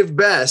investigative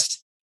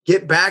best.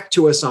 Get back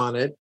to us on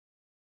it.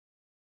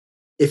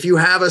 If you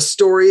have a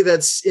story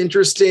that's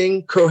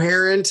interesting,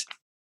 coherent,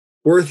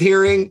 worth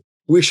hearing,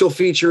 we shall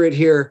feature it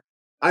here.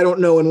 I don't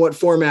know in what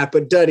format,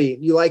 but Duddy,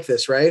 you like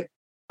this, right?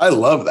 I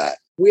love that.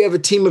 We have a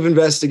team of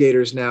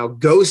investigators now,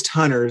 ghost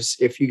hunters,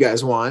 if you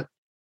guys want,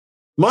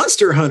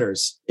 monster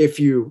hunters, if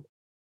you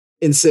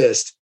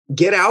insist.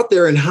 Get out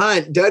there and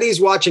hunt. Duddy's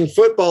watching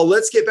football.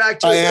 Let's get back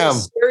to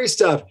scary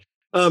stuff.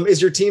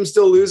 Is your team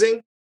still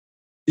losing?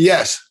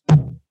 Yes.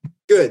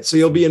 Good. So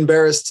you'll be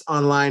embarrassed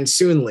online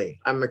soonly.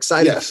 I'm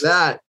excited for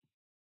that.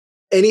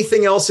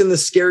 Anything else in the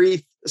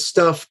scary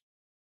stuff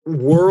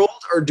world,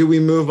 or do we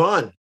move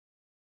on?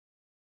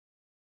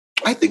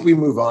 I think we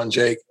move on,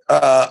 Jake.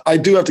 I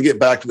do have to get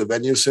back to the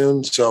venue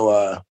soon,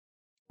 so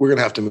we're going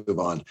to have to move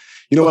on.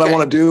 You know what I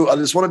want to do? I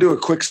just want to do a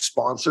quick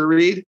sponsor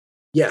read.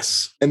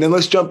 Yes. And then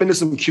let's jump into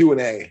some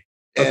Q&A.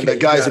 And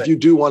guys, if you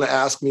do want to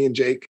ask me and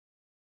Jake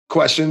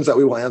questions that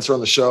we will answer on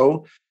the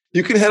show,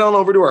 you can head on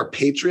over to our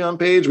Patreon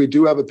page. We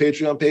do have a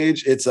Patreon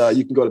page. It's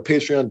you can go to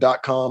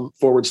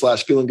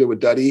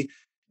patreon.com/feelinggoodwithduddy.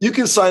 You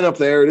can sign up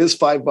there. It is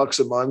 $5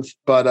 a month,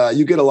 but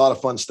you get a lot of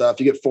fun stuff.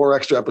 You get 4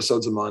 extra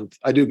episodes a month.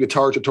 I do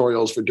guitar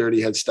tutorials for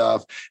Dirty Head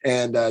stuff,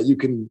 and you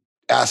can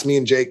ask me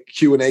and Jake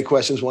Q&A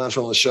questions we'll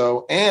answer on the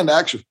show. And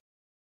actually,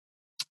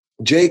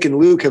 Jake and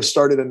Luke have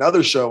started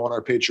another show on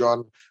our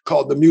Patreon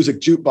called The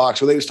Music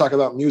Jukebox, where they just talk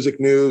about music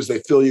news. They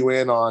fill you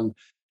in on,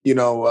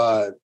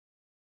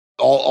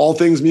 all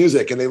things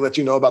music, and they let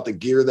you know about the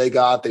gear they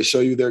got. They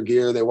show you their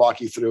gear. They walk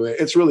you through it.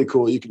 It's really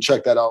cool. You can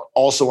check that out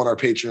also on our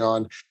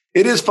Patreon.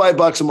 It is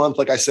 $5 a month,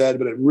 like I said,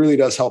 but it really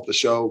does help the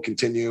show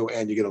continue,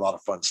 and you get a lot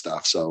of fun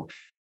stuff. So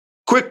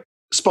quick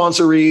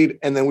sponsor read,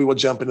 and then we will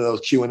jump into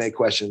those Q&A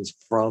questions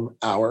from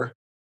our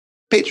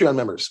Patreon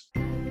members.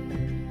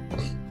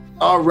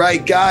 All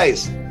right,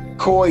 guys,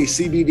 Koi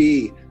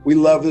CBD. We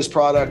love this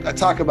product. I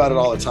talk about it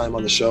all the time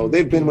on the show.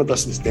 They've been with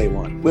us since day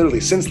one. Literally,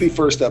 since the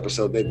first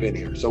episode, they've been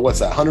here. So what's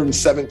that,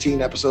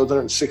 117 episodes,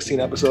 116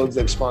 episodes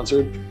they've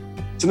sponsored?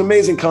 It's an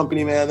amazing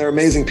company, man. They're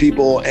amazing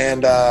people,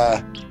 and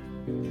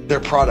their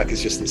product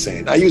is just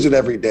insane. I use it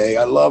every day.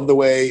 I love the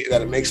way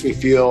that it makes me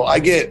feel. I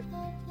get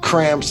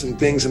cramps and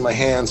things in my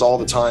hands all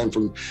the time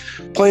from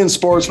playing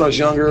sports when I was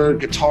younger,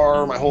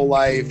 guitar my whole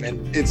life,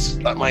 and it's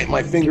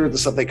my fingers and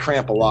stuff, they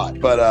cramp a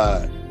lot.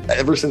 But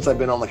ever since I've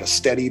been on like a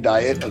steady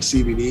diet of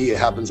CBD, it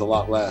happens a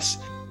lot less.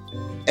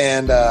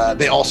 And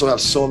they also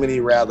have so many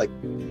rad like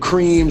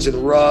creams and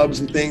rubs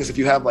and things. If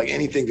you have like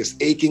anything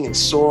just aching and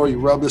sore, you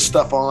rub this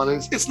stuff on,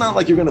 and it's not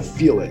like you're gonna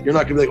feel it. You're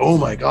not gonna be like, oh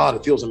my God,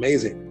 it feels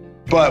amazing.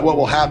 But what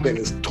will happen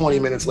is 20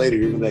 minutes later,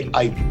 you're gonna be like,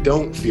 I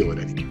don't feel it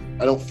anymore.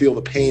 I don't feel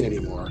the pain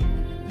anymore.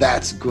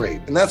 That's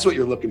great. And that's what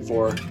you're looking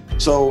for.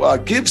 So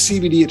give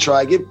CBD a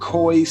try, give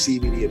Koi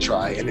CBD a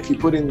try. And if you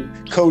put in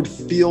code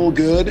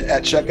FEELGOOD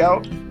at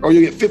checkout, or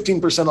you'll get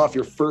 15% off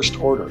your first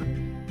order.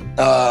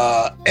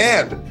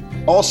 And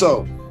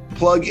also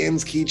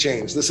plug-ins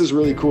keychains. This is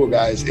really cool,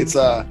 guys. It's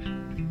a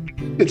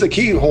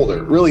key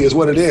holder, really is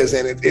what it is.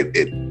 And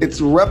it's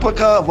a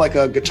replica of like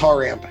a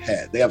guitar amp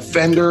head. They have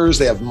Fenders,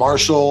 they have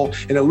Marshall,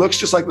 and it looks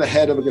just like the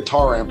head of a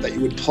guitar amp that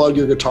you would plug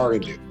your guitar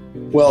into.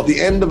 Well, the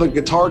end of a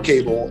guitar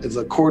cable is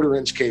a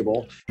 1/4-inch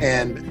cable,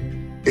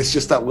 and it's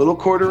just that little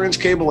 1/4-inch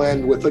cable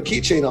end with a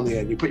keychain on the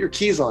end. You put your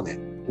keys on it.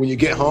 When you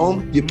get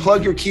home, you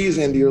plug your keys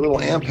into your little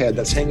amp head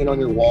that's hanging on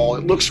your wall.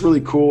 It looks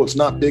really cool. It's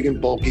not big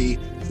and bulky.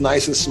 It's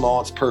nice and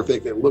small. It's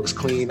perfect. It looks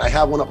clean. I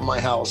have one up in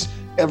my house.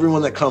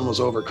 Everyone that comes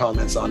over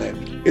comments on it.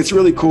 It's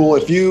really cool.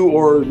 If you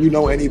or you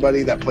know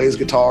anybody that plays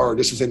guitar or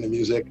just is into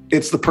music,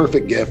 it's the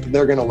perfect gift.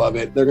 They're going to love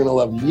it. They're going to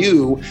love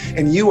you,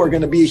 and you are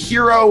going to be a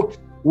hero.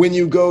 When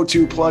you go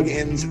to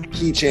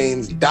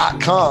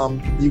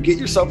pluginskeychains.com, you get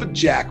yourself a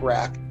jack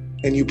rack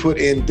and you put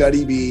in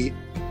Duddy B,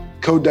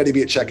 code Duddy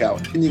B at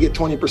checkout, and you get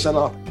 20%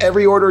 off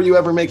every order you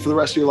ever make for the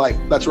rest of your life.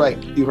 That's right.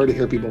 You heard it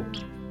here, people.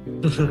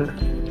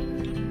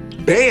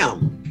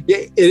 Bam. Yeah,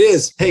 it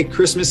is. Hey,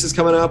 Christmas is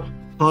coming up,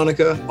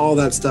 Hanukkah, all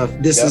that stuff.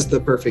 This is the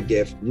perfect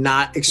gift.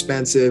 Not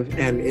expensive,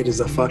 and it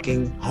is a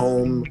fucking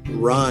home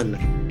run.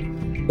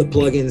 The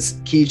plugins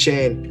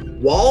keychain.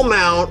 Wall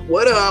Mount,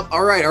 what up?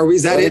 All right,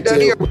 is that it,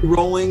 Duddy? Are we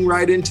rolling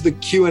right into the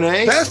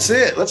Q&A? That's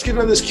it. Let's get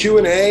into this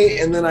Q&A,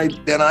 and then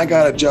I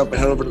gotta jump and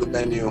head over to the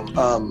menu.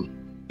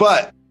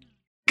 But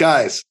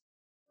guys,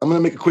 I'm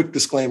gonna make a quick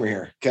disclaimer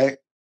here, okay?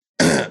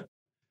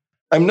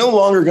 I'm no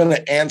longer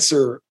gonna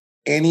answer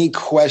any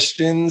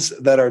questions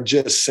that are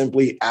just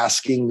simply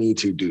asking me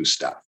to do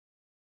stuff.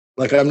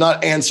 Like, I'm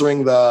not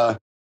answering can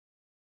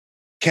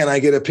I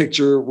get a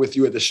picture with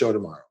you at the show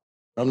tomorrow?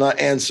 I'm not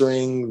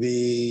answering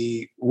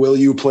will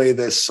you play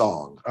this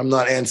song? I'm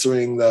not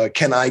answering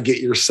can I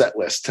get your set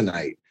list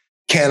tonight?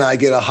 Can I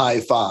get a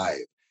high five?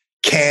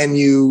 Can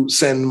you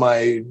send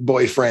my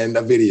boyfriend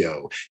a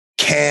video?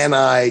 I'm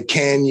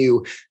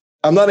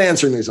not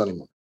answering these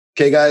anymore.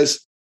 Okay, guys,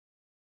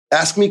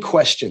 ask me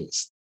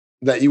questions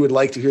that you would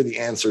like to hear the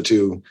answer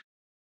to,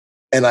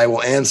 and I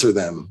will answer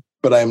them,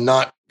 but I'm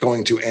not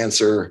going to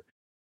answer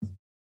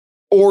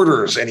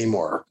orders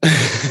anymore.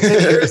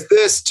 Here's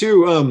this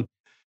too.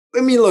 I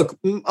mean, look,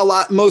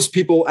 most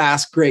people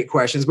ask great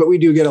questions, but we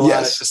do get a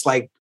lot of just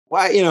like,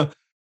 why,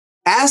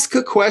 ask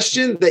a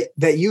question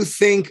that you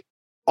think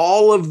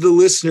all of the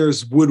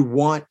listeners would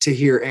want to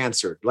hear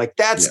answered. Like,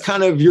 that's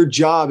kind of your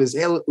job is,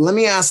 hey, let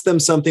me ask them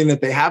something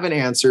that they haven't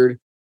answered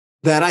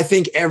that I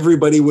think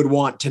everybody would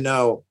want to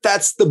know.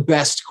 That's the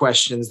best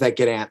questions that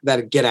get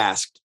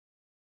asked.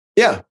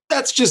 Yeah.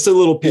 That's just a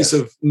little piece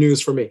of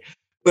news for me.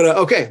 But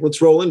okay,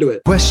 let's roll into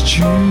it.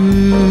 Questions.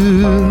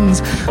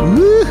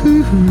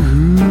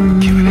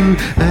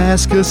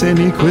 Ask us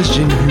any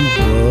question you want.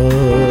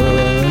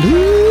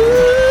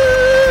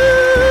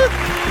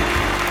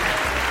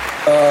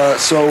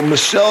 So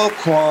Michelle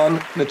Kwan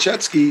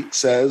Nachetsky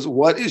says,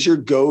 what is your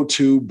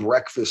go-to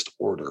breakfast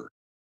order?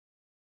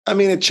 I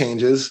mean, it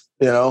changes,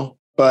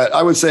 but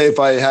I would say if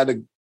I had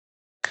a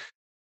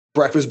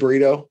breakfast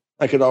burrito,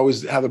 I could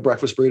always have a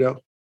breakfast burrito.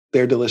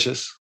 They're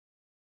delicious.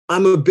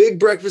 I'm a big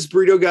breakfast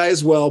burrito guy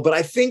as well, but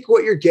I think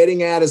what you're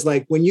getting at is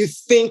like, when you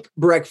think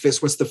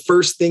breakfast, what's the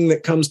first thing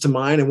that comes to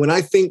mind? And when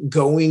I think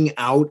going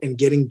out and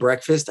getting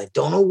breakfast, I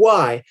don't know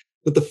why,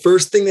 but the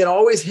first thing that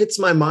always hits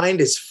my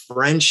mind is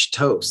French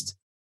toast.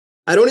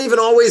 I don't even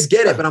always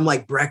get it, but I'm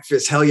like,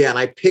 breakfast, hell yeah. And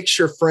I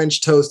picture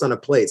French toast on a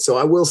plate. So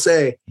I will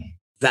say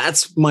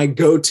that's my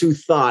go-to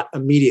thought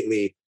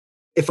immediately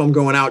if I'm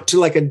going out to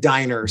like a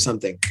diner or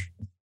something.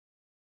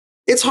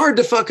 It's hard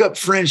to fuck up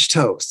French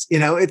toast.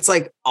 It's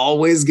like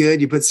always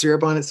good. You put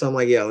syrup on it. So I'm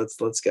like, yeah,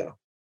 let's go.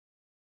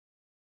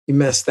 You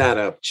messed that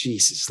up.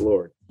 Jesus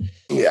Lord.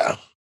 Yeah.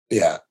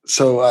 Yeah.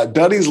 So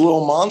Duddy's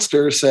Little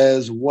Monster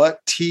says,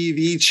 what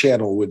TV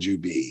channel would you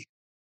be?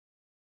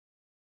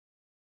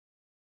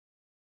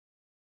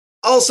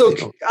 Also,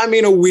 I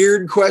mean, a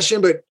weird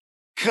question, but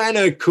kind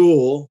of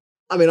cool.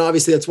 I mean,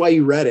 obviously that's why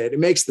you read it. It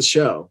makes the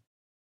show.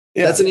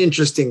 Yeah. That's an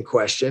interesting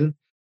question.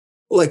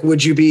 Like,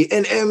 would you be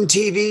an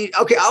MTV?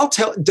 Okay, I'll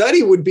tell.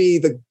 Duddy would be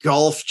the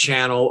Golf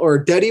Channel, or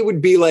Duddy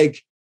would be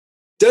be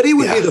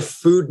the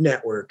Food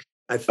Network.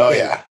 I think. Oh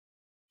yeah,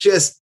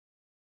 just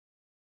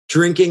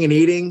drinking and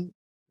eating.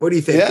 What do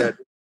you think? Duddy?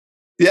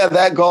 Yeah,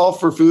 that golf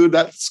for food.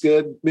 That's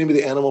good. Maybe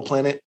the Animal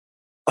Planet.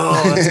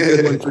 Oh, that's a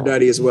good one for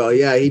Duddy as well.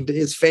 Yeah, he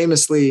is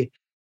famously.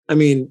 I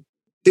mean,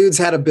 dude's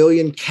had 1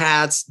 billion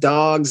cats,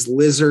 dogs,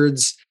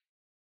 lizards.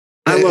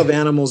 I love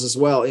animals as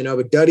well,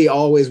 but Duddy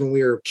always, when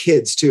we were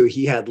kids too,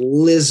 he had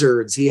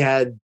lizards, he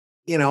had,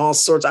 all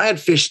sorts. I had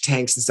fish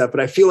tanks and stuff,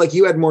 but I feel like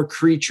you had more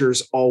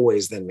creatures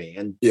always than me.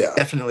 And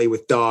definitely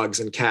with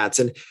dogs and cats.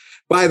 And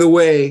by the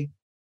way,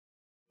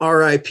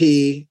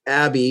 R.I.P.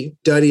 Abby,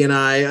 Duddy and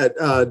I,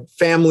 a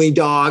family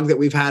dog that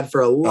we've had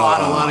for a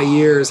lot of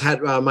years.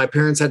 Had my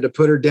parents had to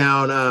put her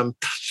down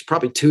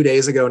probably 2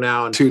 days ago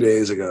now. 2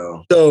 days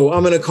ago. So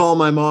I'm going to call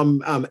my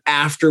mom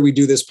after we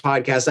do this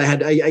podcast.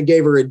 I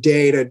gave her a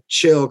day to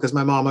chill because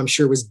my mom, I'm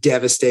sure, was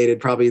devastated.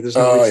 Probably there's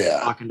no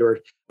reason talking to her.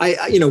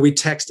 We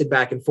texted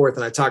back and forth,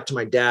 and I talked to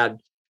my dad.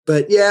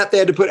 But yeah, they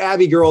had to put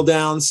Abby girl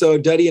down. So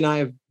Duddy and I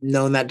have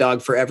known that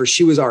dog forever.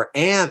 She was our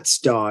aunt's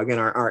dog, and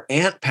our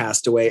aunt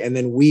passed away. And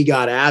then we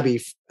got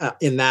Abby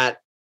in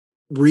that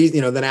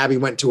reason, then Abby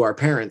went to our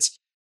parents.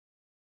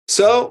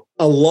 So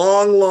a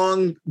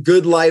long,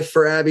 good life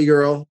for Abby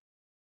girl.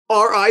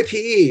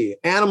 R.I.P.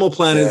 Animal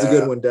Planet is a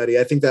good one, Duddy.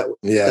 I think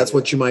that's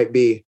what you might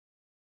be.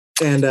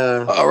 And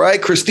all right,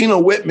 Christina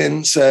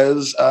Whitman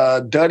says,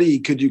 Duddy,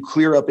 could you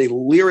clear up a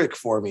lyric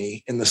for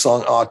me in the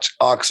song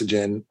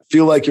Oxygen?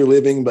 Feel like you're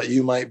living, but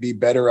you might be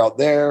better out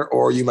there,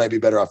 or you might be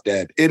better off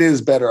dead. It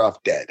is better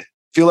off dead.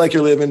 Feel like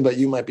you're living, but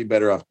you might be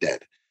better off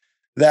dead.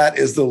 That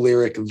is the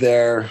lyric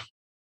there.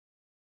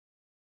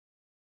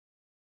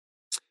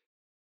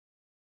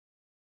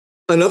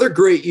 Another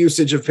great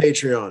usage of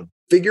Patreon.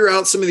 Figure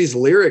out some of these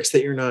lyrics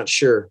that you're not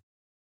sure.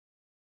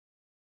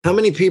 How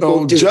many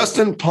people?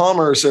 Justin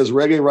Palmer says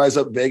Reggae Rise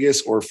Up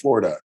Vegas or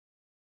Florida.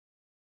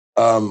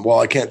 Well,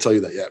 I can't tell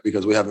you that yet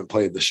because we haven't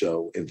played the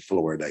show in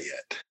Florida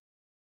yet.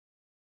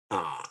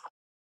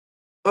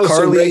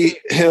 Carly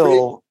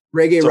Hill.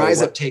 Reggae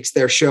Rise Up takes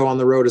their show on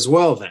the road as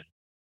well then.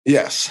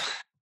 Yes.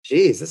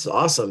 Jeez, that's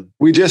awesome.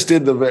 We just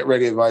did the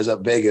Reggae Rise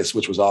Up Vegas,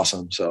 which was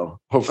awesome. So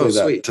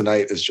hopefully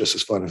tonight is just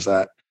as fun as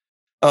that.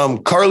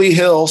 Carly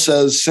Hill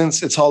says,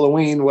 since it's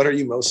Halloween, what are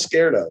you most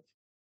scared of?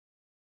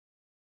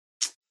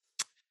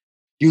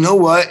 You know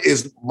what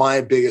is my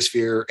biggest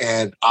fear?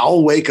 And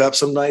I'll wake up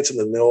some nights in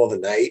the middle of the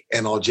night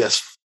and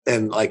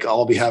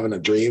I'll be having a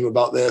dream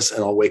about this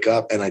and I'll wake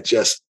up and I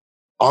just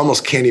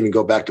almost can't even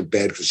go back to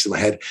bed because it's in my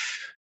head.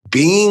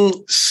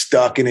 Being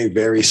stuck in a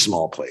very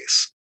small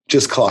place,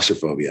 just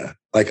claustrophobia.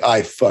 Like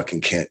I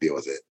fucking can't deal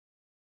with it.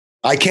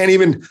 I can't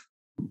even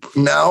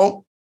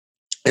now.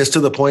 It's to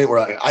the point where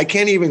I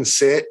can't even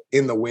sit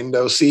in the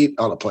window seat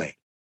on a plane.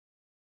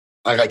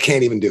 I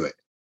can't even do it.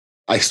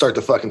 I start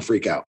to fucking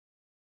freak out.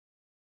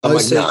 I'm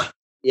like, nah.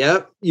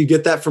 Yep. You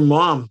get that from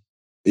mom.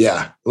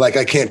 Yeah. Like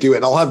I can't do it.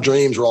 And I'll have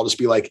dreams where I'll just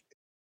be like,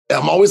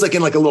 I'm always like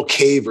in like a little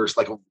cave or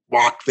like a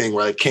rock thing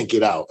where I can't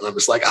get out. And I'm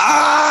just like,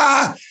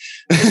 ah.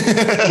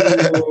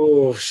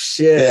 Oh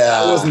shit.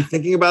 Yeah. I wasn't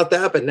thinking about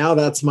that, but now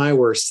that's my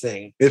worst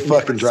thing. It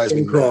fucking drives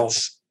me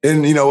nuts.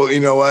 And you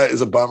know what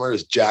is a bummer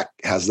is Jack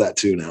has that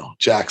too now.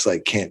 Jack's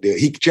like, can't do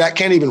it. Jack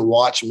can't even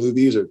watch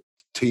movies or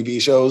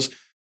TV shows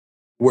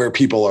where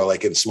people are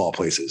like in small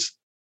places.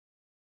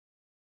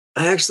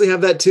 I actually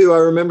have that too. I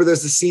remember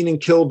there's a scene in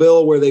Kill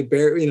Bill where they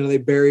bury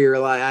her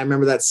alive. I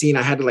remember that scene.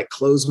 I had to like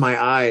close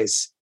my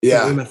eyes.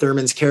 Yeah. Uma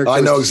Thurman's character. I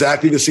know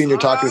exactly the scene you're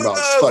talking about.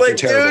 It's fucking like,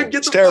 terrible. Dude,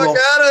 get the fuck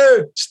out of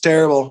her. It's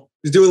terrible.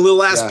 He's doing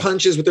little ass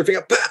punches with their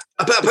finger.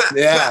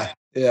 Yeah.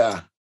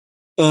 Yeah.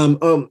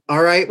 All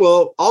right.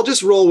 Well, I'll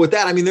just roll with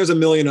that. I mean, there's a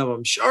million of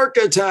them. Shark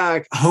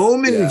attack,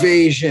 home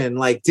invasion.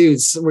 Like, dude,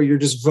 where you're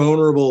just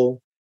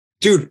vulnerable.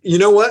 Dude, you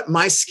know what?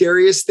 My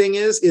scariest thing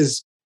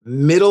is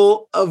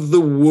middle of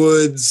the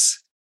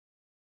woods.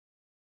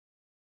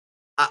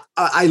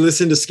 I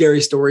listen to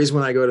scary stories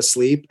when I go to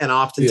sleep, and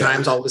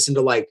oftentimes I'll listen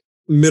to like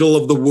middle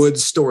of the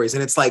woods stories.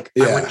 And it's like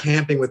I went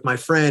camping with my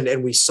friend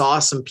and we saw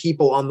some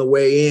people on the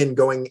way in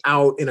going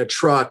out in a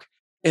truck.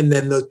 And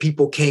then those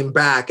people came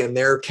back and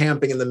they're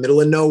camping in the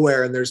middle of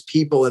nowhere and there's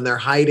people and they're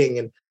hiding.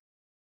 And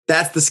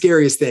that's the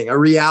scariest thing, a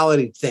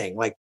reality thing.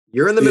 Like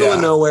you're in the middle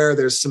of nowhere.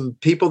 There's some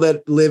people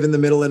that live in the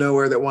middle of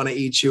nowhere that want to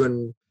eat you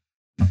and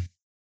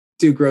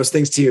do gross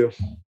things to you.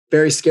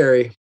 Very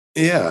scary.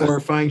 Yeah.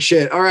 Horrifying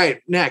shit. All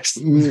right. Next.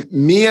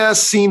 Mia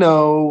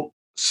Sino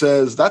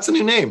says, that's a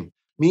new name.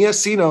 Mia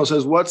Sino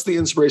says, what's the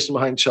inspiration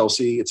behind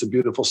Chelsea? It's a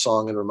beautiful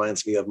song and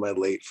reminds me of my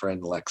late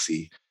friend,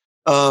 Lexi.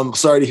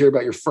 Sorry to hear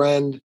about your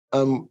friend.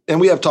 And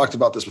we have talked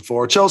about this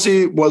before.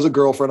 Chelsea was a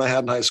girlfriend I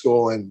had in high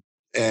school,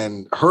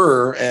 and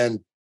her and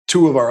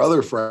two of our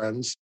other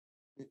friends,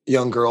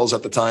 young girls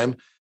at the time,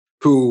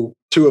 who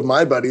two of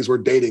my buddies were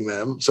dating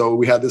them. So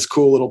we had this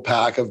cool little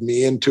pack of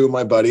me and two of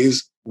my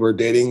buddies were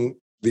dating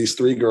these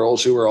three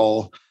girls who were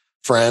all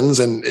friends,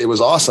 and it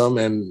was awesome.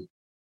 And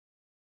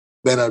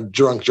then a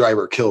drunk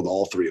driver killed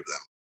all three of them.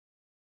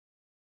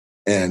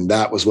 And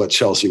that was what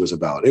Chelsea was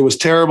about. It was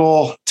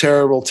terrible,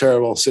 terrible,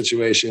 terrible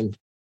situation.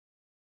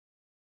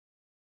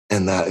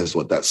 And that is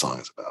what that song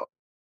is about.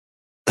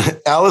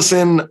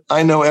 Allison,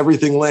 I Know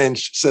Everything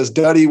Lynch says,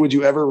 Duddy, would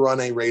you ever run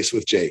a race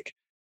with Jake?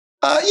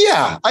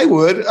 Yeah, I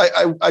would.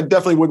 I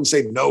definitely wouldn't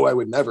say no, I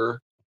would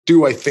never.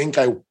 Do I think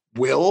I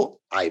will?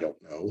 I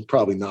don't know.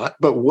 Probably not.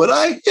 But would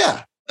I?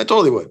 Yeah, I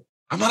totally would.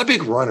 I'm not a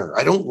big runner.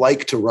 I don't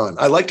like to run.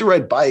 I like to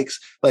ride bikes.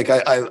 Like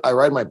I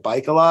ride my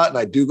bike a lot and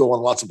I do go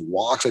on lots of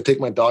walks. I take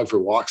my dog for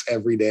walks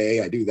every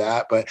day. I do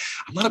that, but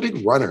I'm not a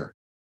big runner.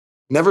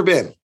 Never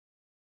been.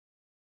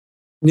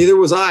 Neither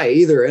was I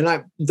either. And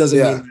I doesn't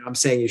mean I'm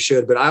saying you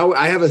should, but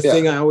I have a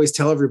thing I always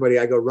tell everybody.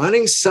 I go,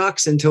 running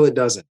sucks until it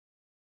doesn't.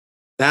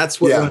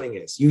 That's what running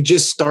is. You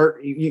just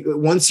start.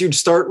 Once you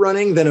start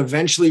running, then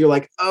eventually you're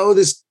like, oh,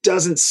 this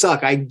doesn't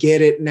suck. I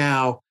get it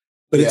now.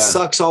 But it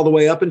sucks all the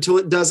way up until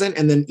it doesn't.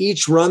 And then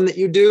each run that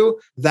you do,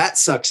 that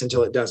sucks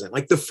until it doesn't.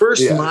 Like the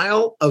first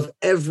mile of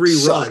every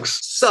run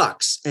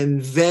sucks.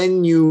 And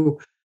then you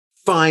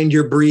find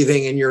your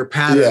breathing and your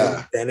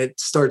pattern. Then it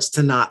starts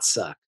to not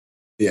suck.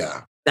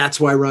 Yeah. That's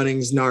why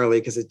running's gnarly,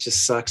 because it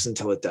just sucks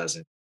until it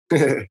doesn't.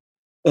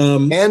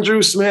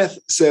 Andrew Smith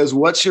says,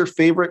 what's your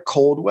favorite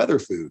cold weather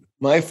food?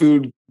 My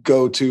food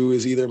go-to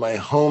is either my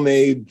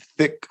homemade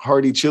thick,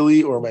 hearty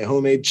chili or my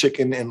homemade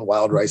chicken and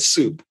wild rice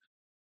soup.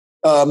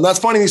 That's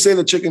funny you say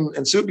the chicken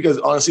and soup, because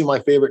honestly, my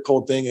favorite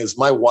cold thing is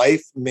my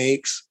wife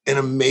makes an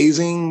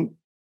amazing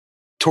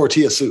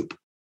tortilla soup.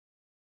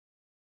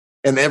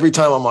 And every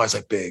time I'm always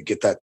like, babe, get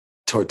that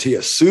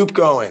tortilla soup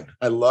going.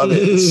 I love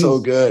it. It's so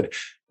good.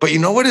 But you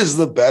know what is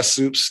the best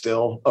soup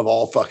still of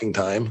all fucking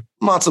time?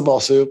 Matzo ball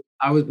soup.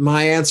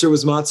 My answer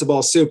was matzo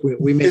ball soup.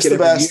 We make it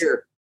every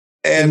year.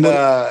 And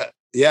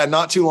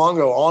not too long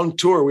ago on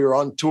tour, we were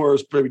on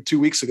tours maybe 2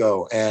 weeks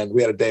ago, and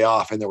we had a day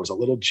off, and there was a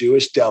little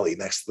Jewish deli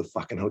next to the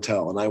fucking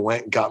hotel. And I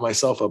went and got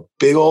myself a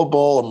big old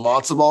bowl of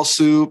matzo ball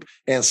soup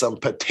and some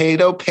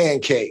potato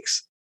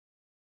pancakes.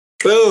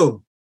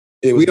 Boom.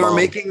 We are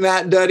making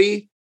that,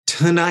 Duddy,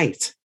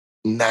 tonight.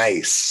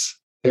 Nice.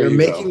 We're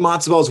making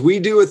matzo balls. We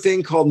do a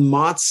thing called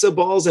matzo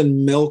balls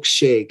and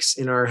milkshakes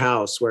in our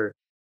house, where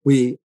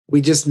we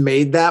just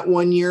made that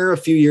one year, a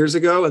few years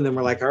ago. And then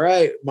we're like, all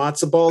right,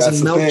 matzo balls and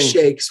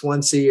milkshakes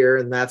once a year.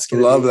 And that's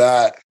going to love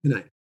that.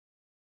 Tonight.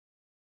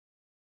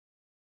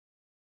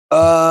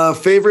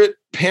 Favorite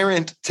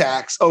parent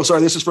tax. Oh,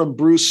 sorry. This is from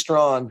Bruce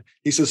Strawn.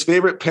 He says,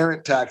 favorite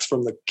parent tax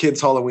from the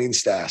kids' Halloween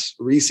stash.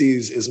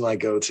 Reese's is my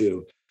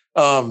go-to.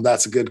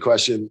 That's a good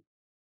question.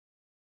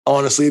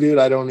 Honestly, dude,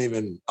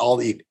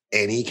 I'll eat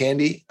any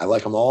candy. I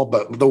like them all.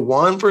 But the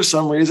one for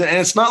some reason, and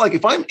it's not like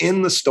if I'm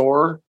in the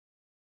store,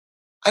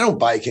 I don't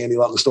buy candy a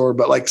lot in the store,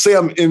 but like say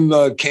I'm in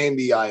the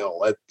candy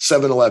aisle at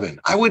 7-Eleven,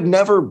 I would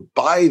never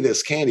buy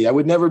this candy. I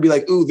would never be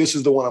like, ooh, this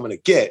is the one I'm going to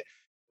get.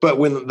 But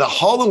when the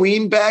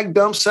Halloween bag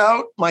dumps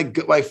out,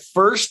 my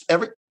first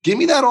ever, give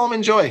me that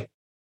Almond Joy.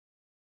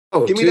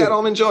 Oh, give me that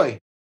Almond Joy.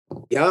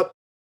 Yep.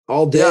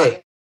 All day. Yeah,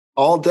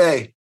 all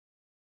day.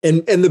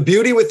 And the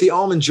beauty with the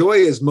Almond Joy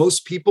is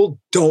most people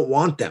don't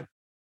want them.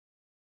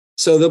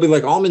 So they'll be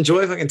like, Almond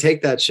Joy, if I can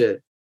take that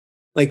shit.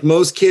 Like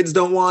most kids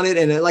don't want it.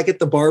 And like at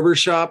the barber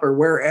shop or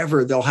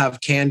wherever, they'll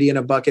have candy in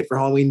a bucket for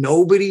Halloween.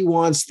 Nobody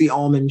wants the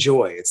Almond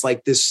Joy. It's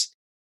like this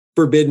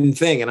forbidden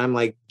thing. And I'm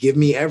like, give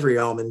me every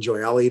Almond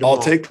Joy. I'll eat them. I'll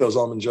take those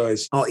Almond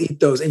Joys. I'll eat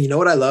those. And you know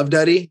what I love,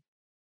 Duddy?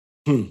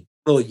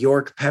 Little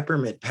York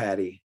peppermint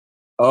patty.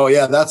 Oh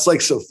yeah. That's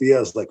like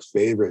Sophia's like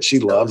favorite. She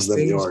loves them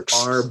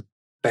Yorks. Are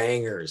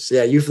bangers.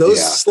 Yeah.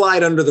 Those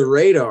slide under the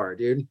radar,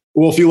 dude.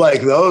 Well, if you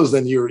like those,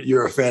 then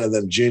you're a fan of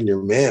them Junior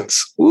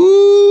Mints.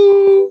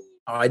 Woo!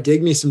 Oh, I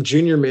dig me some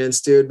Junior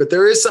Mints, dude. But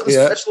there is something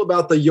special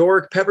about the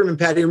York peppermint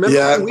patty. Remember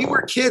when we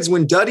were kids,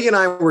 when Duddy and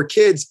I were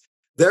kids,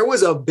 there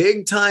was a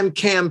big time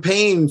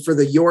campaign for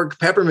the York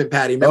peppermint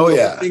patty. Remember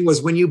the thing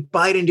was when you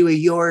bite into a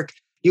York,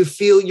 you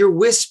feel you're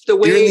whisked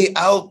away. You're in the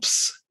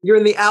Alps. You're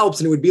in the Alps,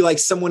 and it would be like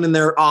someone in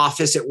their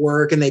office at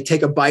work, and they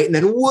take a bite, and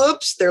then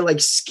whoops, they're like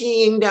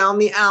skiing down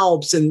the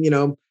Alps. And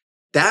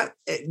that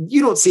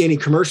you don't see any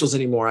commercials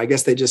anymore. I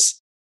guess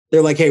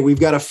they're like, hey, we've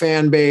got a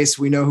fan base.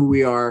 We know who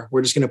we are.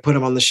 We're just going to put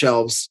them on the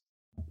shelves.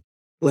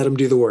 Let them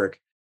do the work.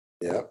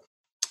 Yeah.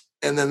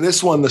 And then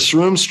this one, the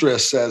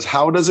Shroomstress says,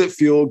 how does it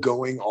feel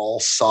going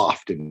all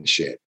soft and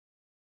shit?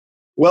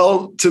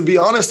 Well, to be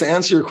honest, to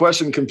answer your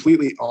question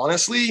completely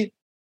honestly,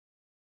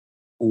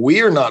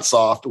 we are not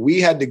soft.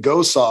 We had to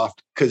go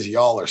soft because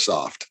y'all are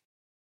soft.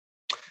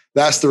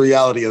 That's the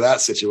reality of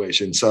that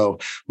situation. So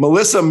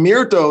Melissa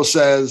Mirto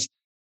says,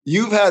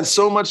 you've had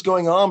so much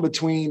going on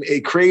between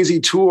a crazy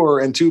tour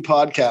and 2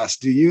 podcasts.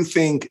 Do you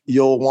think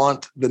you'll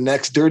want the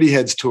next Dirty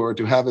Heads tour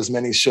to have as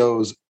many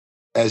shows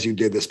as you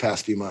did this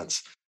past few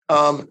months?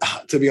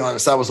 To be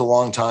honest, that was a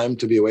long time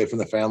to be away from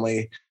the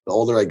family. The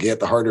older I get,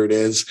 the harder it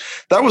is.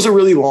 That was a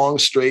really long,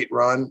 straight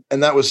run.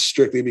 And that was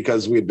strictly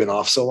because we had been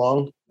off so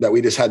long that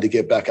we just had to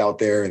get back out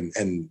there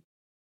and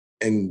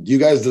you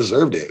guys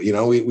deserved it.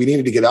 We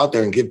needed to get out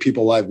there and give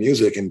people live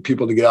music and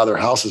people to get out of their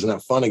houses and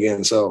have fun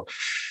again. So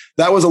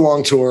that was a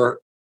long tour.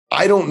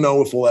 I don't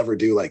know if we'll ever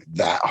do like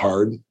that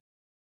hard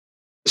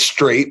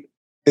straight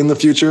in the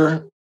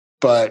future,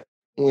 but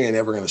we ain't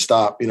ever going to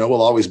stop.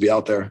 We'll always be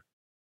out there.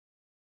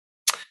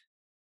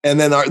 And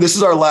then this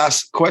is our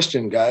last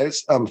question,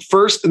 guys.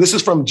 First, this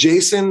is from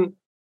Jason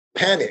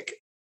Panic.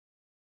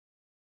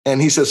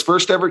 And he says,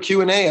 first ever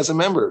Q&A as a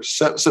member,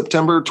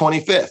 September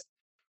 25th,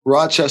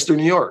 Rochester,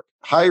 New York.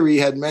 Hyrie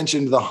had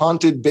mentioned the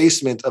haunted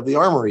basement of the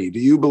Armory. Do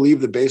you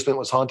believe the basement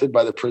was haunted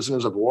by the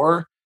prisoners of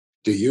war?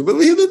 Do you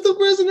believe that the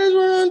prisoners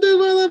were haunted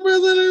by the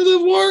prisoners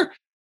of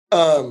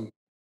war?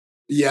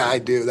 Yeah, I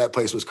do. That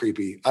place was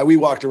creepy. We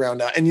walked around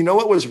now. And you know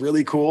what was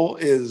really cool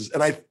is,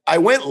 and I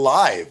went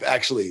live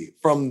actually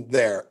from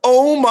there.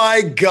 Oh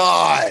my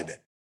God.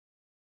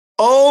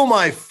 Oh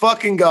my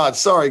fucking God.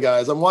 Sorry,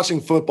 guys. I'm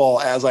watching football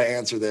as I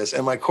answer this.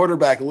 And my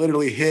quarterback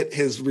literally hit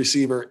his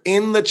receiver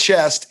in the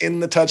chest in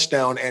the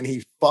touchdown and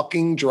he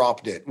fucking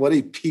dropped it. What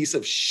a piece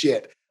of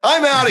shit.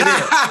 I'm out of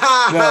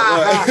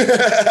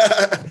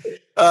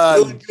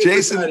here.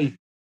 Jason.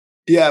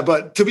 Yeah,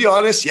 but to be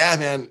honest, yeah,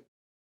 man.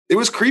 It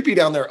was creepy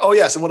down there. Oh,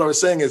 yes. And what I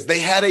was saying is they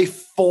had a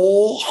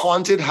full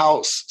haunted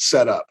house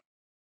set up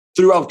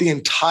throughout the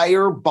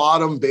entire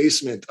bottom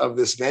basement of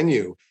this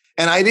venue.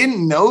 And I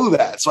didn't know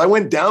that. So I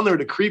went down there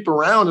to creep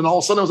around and all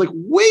of a sudden I was like,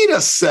 wait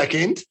a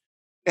second.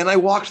 And I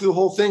walked through the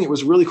whole thing. It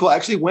was really cool. I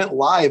actually went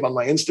live on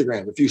my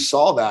Instagram. If you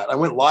saw that, I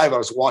went live. I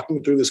was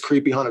walking through this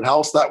creepy haunted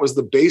house. That was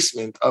the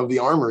basement of the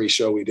Armory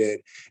show we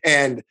did.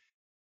 And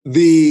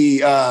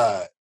it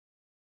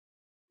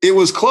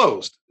was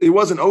closed. It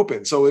wasn't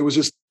open. So it was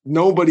just,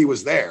 nobody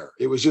was there.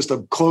 It was just a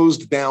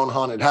closed down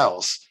haunted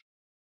house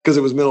because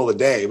it was middle of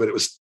the day, but it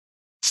was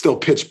still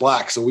pitch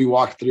black. So we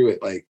walked through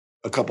it like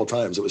a couple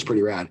times. It was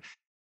pretty rad.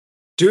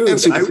 Dude,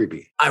 and super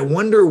creepy. I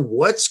wonder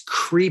what's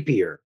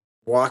creepier,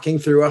 walking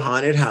through a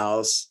haunted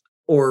house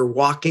or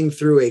walking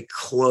through a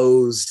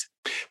closed.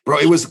 Bro,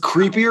 it was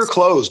creepier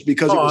closed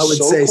because it was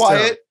so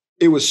quiet. So.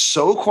 It was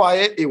so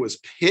quiet. It was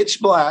pitch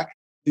black.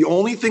 The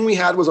only thing we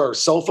had was our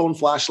cell phone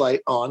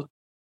flashlight on.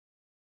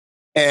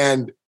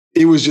 And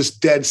it was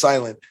just dead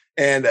silent.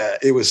 And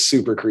it was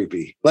super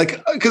creepy.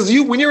 Like, because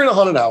when you're in a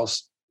haunted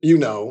house,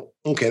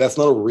 okay, that's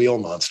not a real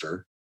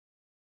monster.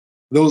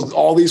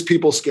 All these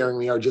people scaring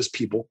me are just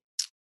people.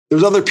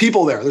 There's other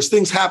people there. There's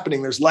things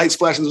happening. There's lights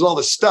flashing. There's all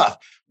this stuff.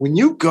 when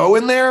you go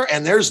in there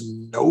and there's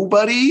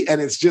nobody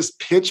and it's just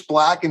pitch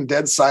black and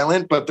dead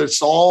silent, but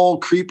it's all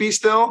creepy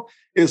still,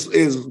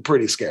 is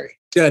pretty scary.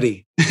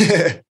 Duddy,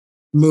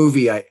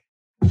 movie.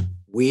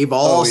 We've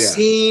all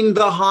seen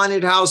the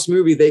haunted house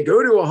movie. They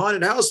go to a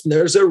haunted house and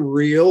there's a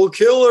real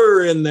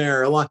killer in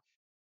there.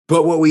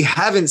 But what we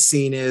haven't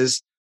seen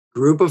is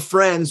group of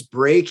friends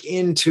break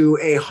into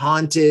a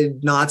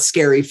haunted, not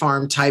scary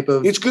farm type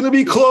of. It's going to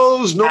be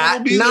closed. No one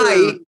will be night.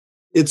 there.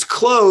 It's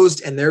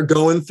closed and they're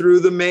going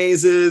through the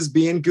mazes,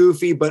 being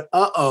goofy, but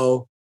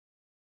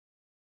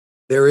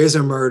there is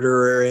a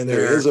murderer in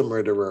there. There is a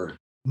murderer.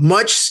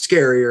 Much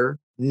scarier,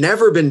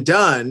 never been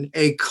done.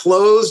 A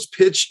closed,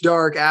 pitch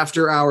dark,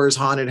 after hours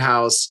haunted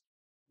house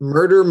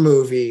murder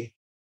movie.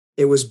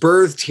 It was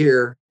birthed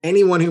here.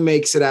 Anyone who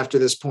makes it after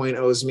this point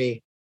owes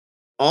me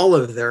all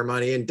of their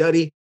money. And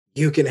Duddy,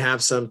 you can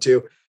have some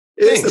too.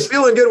 It's the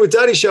Feeling Good with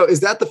Duddy show.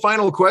 Is that the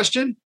final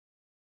question?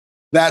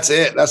 That's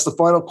it. That's the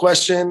final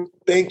question.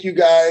 Thank you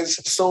guys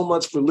so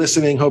much for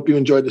listening. Hope you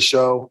enjoyed the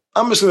show.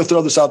 I'm just going to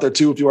throw this out there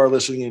too. If you are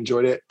listening and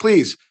enjoyed it,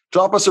 please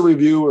drop us a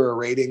review or a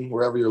rating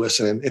wherever you're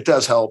listening. It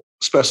does help,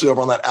 especially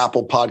over on that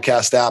Apple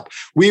Podcast app.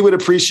 We would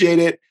appreciate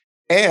it.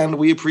 And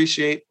we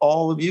appreciate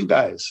all of you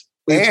guys.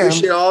 We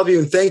appreciate all of you.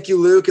 And thank you,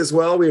 Luke, as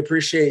well. We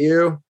appreciate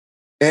you.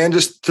 And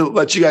just to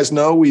let you guys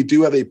know, we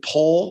do have a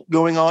poll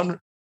going on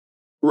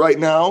right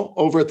now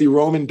over at the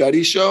Roman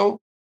Duddy Show.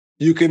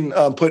 You can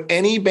put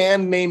any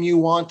band name you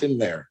want in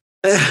there.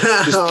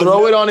 Just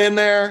throw it on in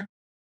there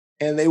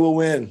and they will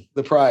win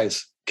the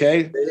prize.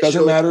 Okay.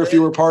 Doesn't matter if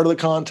you were part of the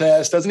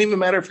contest. Doesn't even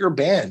matter if you're a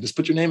band. Just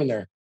put your name in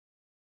there.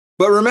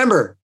 But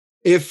remember,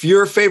 if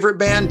your favorite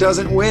band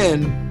doesn't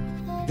win,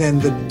 then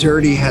the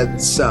Dirty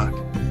Heads suck.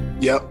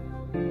 Yep.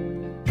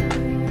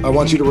 I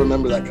want you to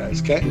remember that,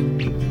 guys. Okay.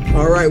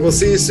 All right. We'll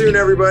see you soon,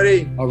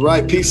 everybody. All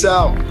right. Peace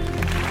out.